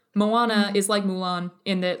whatever, Moana is like Mulan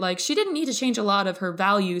in that, like, she didn't need to change a lot of her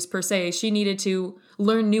values per se. She needed to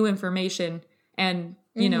learn new information and,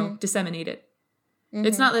 disseminate it.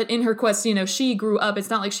 It's not that in her quest, she grew up. It's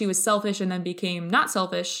not like she was selfish and then became not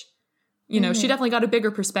selfish. She definitely got a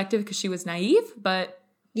bigger perspective because she was naive, but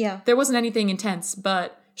there wasn't anything intense.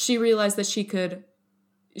 But she realized that she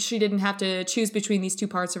didn't have to choose between these two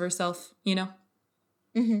parts of herself,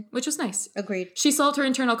 which was nice. Agreed. She solved her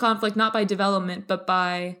internal conflict not by development, but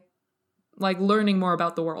by, like, learning more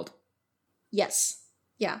about the world. Yes.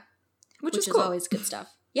 Yeah. Which is cool. cool. Always good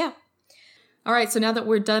stuff. Yeah. All right, so now that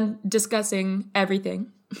we're done discussing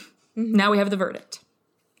everything, now we have the verdict.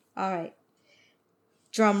 All right.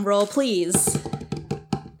 Drum roll, please.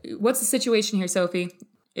 What's the situation here, Sophie?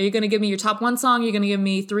 Are you going to give me your top one song? You're going to give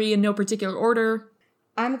me three in no particular order?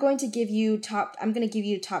 I'm going to give you top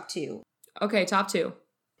two. Okay, top two.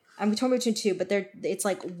 I'm torn between two, but it's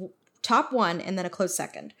like top one and then a close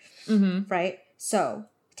second. Right? So,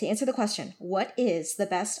 to answer the question, what is the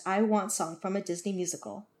best I Want song from a Disney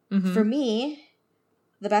musical? For me,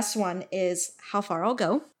 the best one is How Far I'll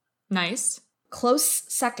Go. Nice. Close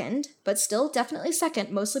second, but still definitely second,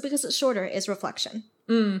 mostly because it's shorter, is Reflection.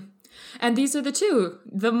 And these are the two.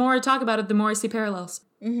 The more I talk about it, the more I see parallels.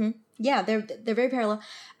 Yeah, they're very parallel.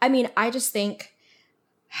 I mean, I just think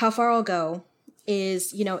How Far I'll Go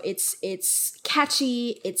is, it's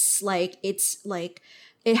catchy. It's like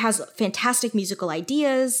it has fantastic musical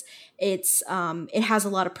ideas. It has a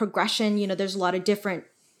lot of progression. There's a lot of different,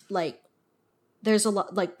 there's a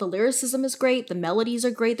lot, the lyricism is great. The melodies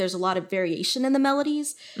are great. There's a lot of variation in the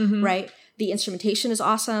melodies, right? The instrumentation is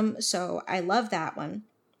awesome. So I love that one.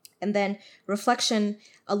 And then Reflection,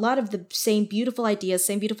 a lot of the same beautiful ideas,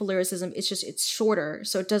 same beautiful lyricism. It's just, it's shorter.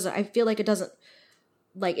 So I feel like it doesn't,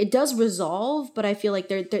 it does resolve, but I feel like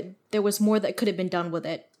there was more that could have been done with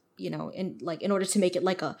it, in order to make it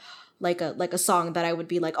like a song that I would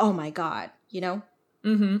be like, oh my God,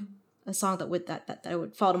 a song that I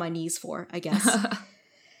would fall to my knees for, I guess.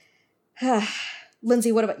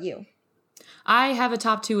 Lindsay, what about you? I have a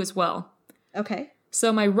top two as well. Okay.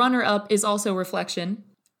 So my runner-up is also Reflection.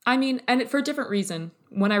 I mean, and for a different reason.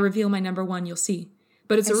 When I reveal my number one, you'll see.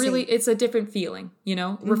 But it's a different feeling,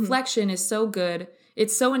 Reflection is so good.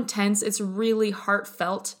 It's so intense. It's really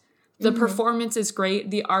heartfelt. The performance is great.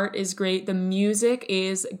 The art is great. The music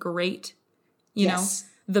is great. You know,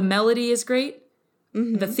 the melody is great.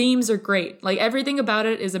 The themes are great. Like, everything about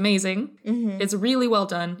it is amazing. It's really well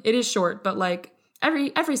done. It is short, but like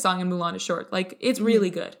every song in Mulan is short. Like, it's really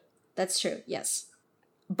good. That's true. Yes.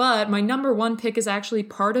 But my number one pick is actually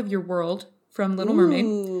Part of Your World from Little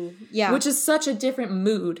Mermaid. Yeah. Which is such a different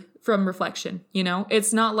mood from Reflection,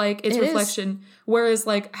 It's not like it's Reflection. Whereas,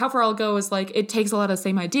 like, How Far I'll Go is like, it takes a lot of the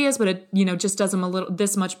same ideas, but it, just does them a little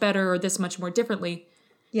this much better or this much more differently.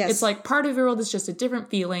 Yes. It's like Part of Your World is just a different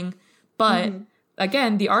feeling. But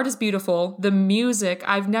again, the art is beautiful. The music,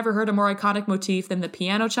 I've never heard a more iconic motif than the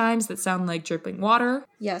piano chimes that sound like dripping water.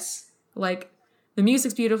 Yes. Like, the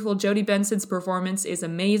music's beautiful. Jodie Benson's performance is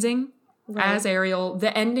amazing as Ariel.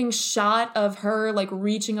 The ending shot of her, like,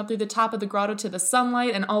 reaching up through the top of the grotto to the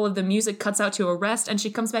sunlight, and all of the music cuts out to a rest, and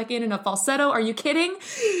she comes back in a falsetto. Are you kidding?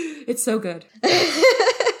 It's so good.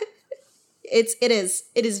 It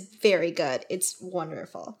is very good. It's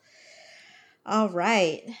wonderful. All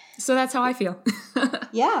right. So that's how I feel.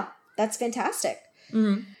 Yeah, that's fantastic.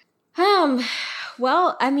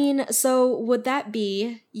 Well, I mean, so would that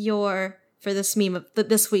be your, for this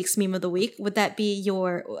week's meme of the week, would that be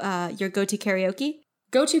your go-to karaoke?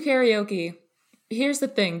 Go-to karaoke. Here's the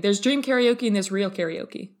thing. There's dream karaoke and there's real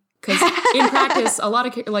karaoke. Because in practice, a lot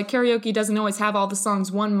of karaoke doesn't always have all the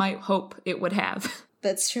songs one might hope it would have.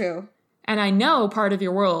 That's true. And I know Part of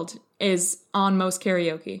Your World is on most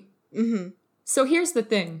karaoke. So here's the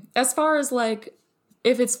thing. As far as, like,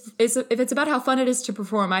 if it's about how fun it is to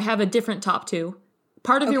perform, I have a different top two.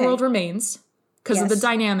 Part of Your World remains because of the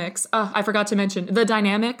dynamics. I forgot to mention the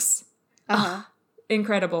dynamics.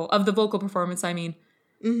 Incredible. Of the vocal performance, I mean.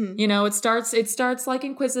 It starts like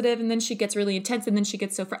inquisitive, and then she gets really intense, and then she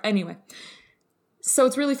gets anyway. So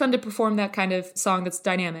it's really fun to perform that kind of song that's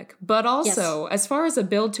dynamic. But also, as far as a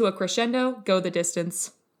build to a crescendo, Go the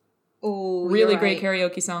Distance. Oh, really great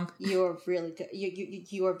karaoke song. You're really good.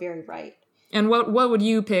 You are very right. And what would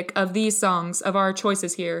you pick of these songs, of our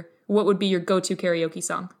choices here? What would be your go-to karaoke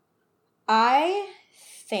song? I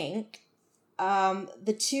think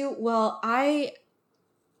the two. Well,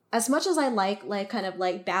 as much as I like kind of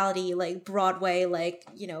like ballady, like Broadway, like,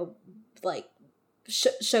 you know, like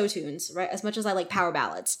show tunes, right? As much as I like power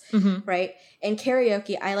ballads, right? In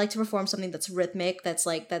karaoke, I like to perform something that's rhythmic, that's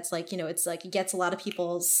like, you know, it's like it gets a lot of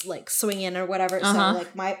people's like swinging or whatever. So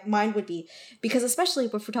like mine would be, because especially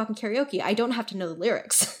if we're talking karaoke, I don't have to know the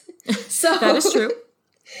lyrics. So that is true.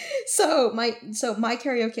 So my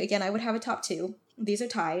karaoke, again, I would have a top 2. These are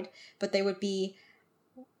tied, but they would be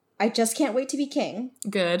I Just Can't Wait to Be King.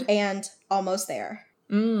 Good. And Almost There.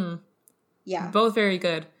 Yeah. Both very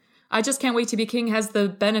good. I Just Can't Wait to Be King has the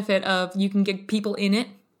benefit of you can get people in it,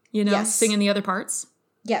 you know, singing the other parts.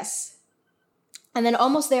 Yes. And then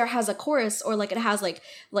Almost There has a chorus, or like it has like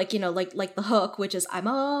you know, like the hook, which is I'm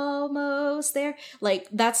almost there. Like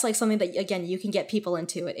that's like something that, again, you can get people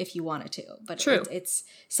into it if you wanted to. But true. It's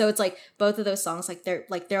like both of those songs, like they're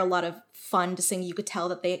a lot of fun to sing. You could tell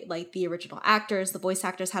that they, like, the original actors, the voice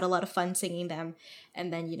actors, had a lot of fun singing them.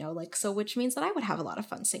 And then, you know, like, so which means that I would have a lot of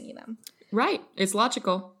fun singing them. Right. It's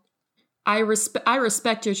logical. I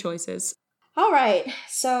respect your choices. All right.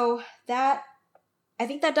 So I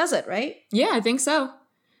think that does it, right? Yeah, I think so.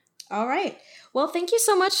 All right. Well, thank you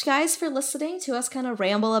so much, guys, for listening to us kind of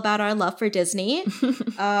ramble about our love for Disney.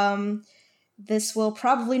 This will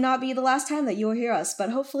probably not be the last time that you will hear us,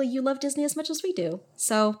 but hopefully you love Disney as much as we do.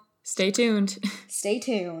 So stay tuned. Stay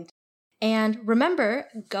tuned. And remember,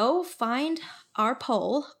 go find our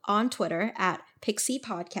poll on Twitter at Pixie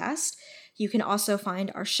Podcast. You can also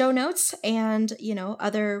find our show notes and, you know,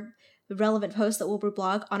 other relevant posts that we'll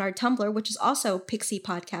blog on our Tumblr, which is also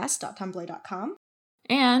pixiepodcast.tumblr.com.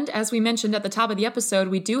 And as we mentioned at the top of the episode,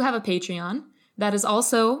 we do have a Patreon that is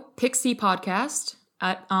also Pixie Podcast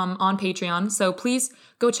on Patreon. So please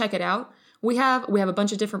go check it out. We have a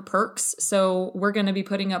bunch of different perks. So we're going to be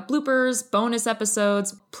putting up bloopers, bonus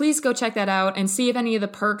episodes. Please go check that out and see if any of the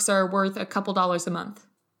perks are worth a couple dollars a month.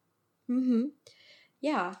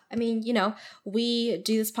 Yeah. I mean, you know, we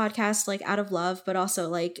do this podcast like out of love, but also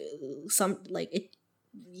like it,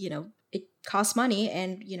 you know, it costs money.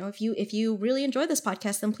 And, you know, if you really enjoy this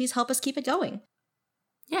podcast, then please help us keep it going.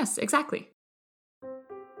 Yes, exactly.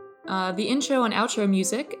 The intro and outro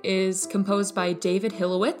music is composed by David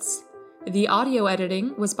Hillowitz. The audio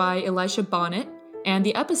editing was by Elisha Bonnet. And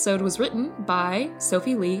the episode was written by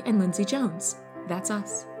Sophie Lee and Lindsay Jones. That's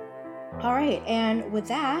us. All right. And with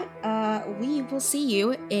that, we will see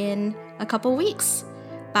you in a couple weeks.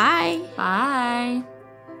 Bye. Bye.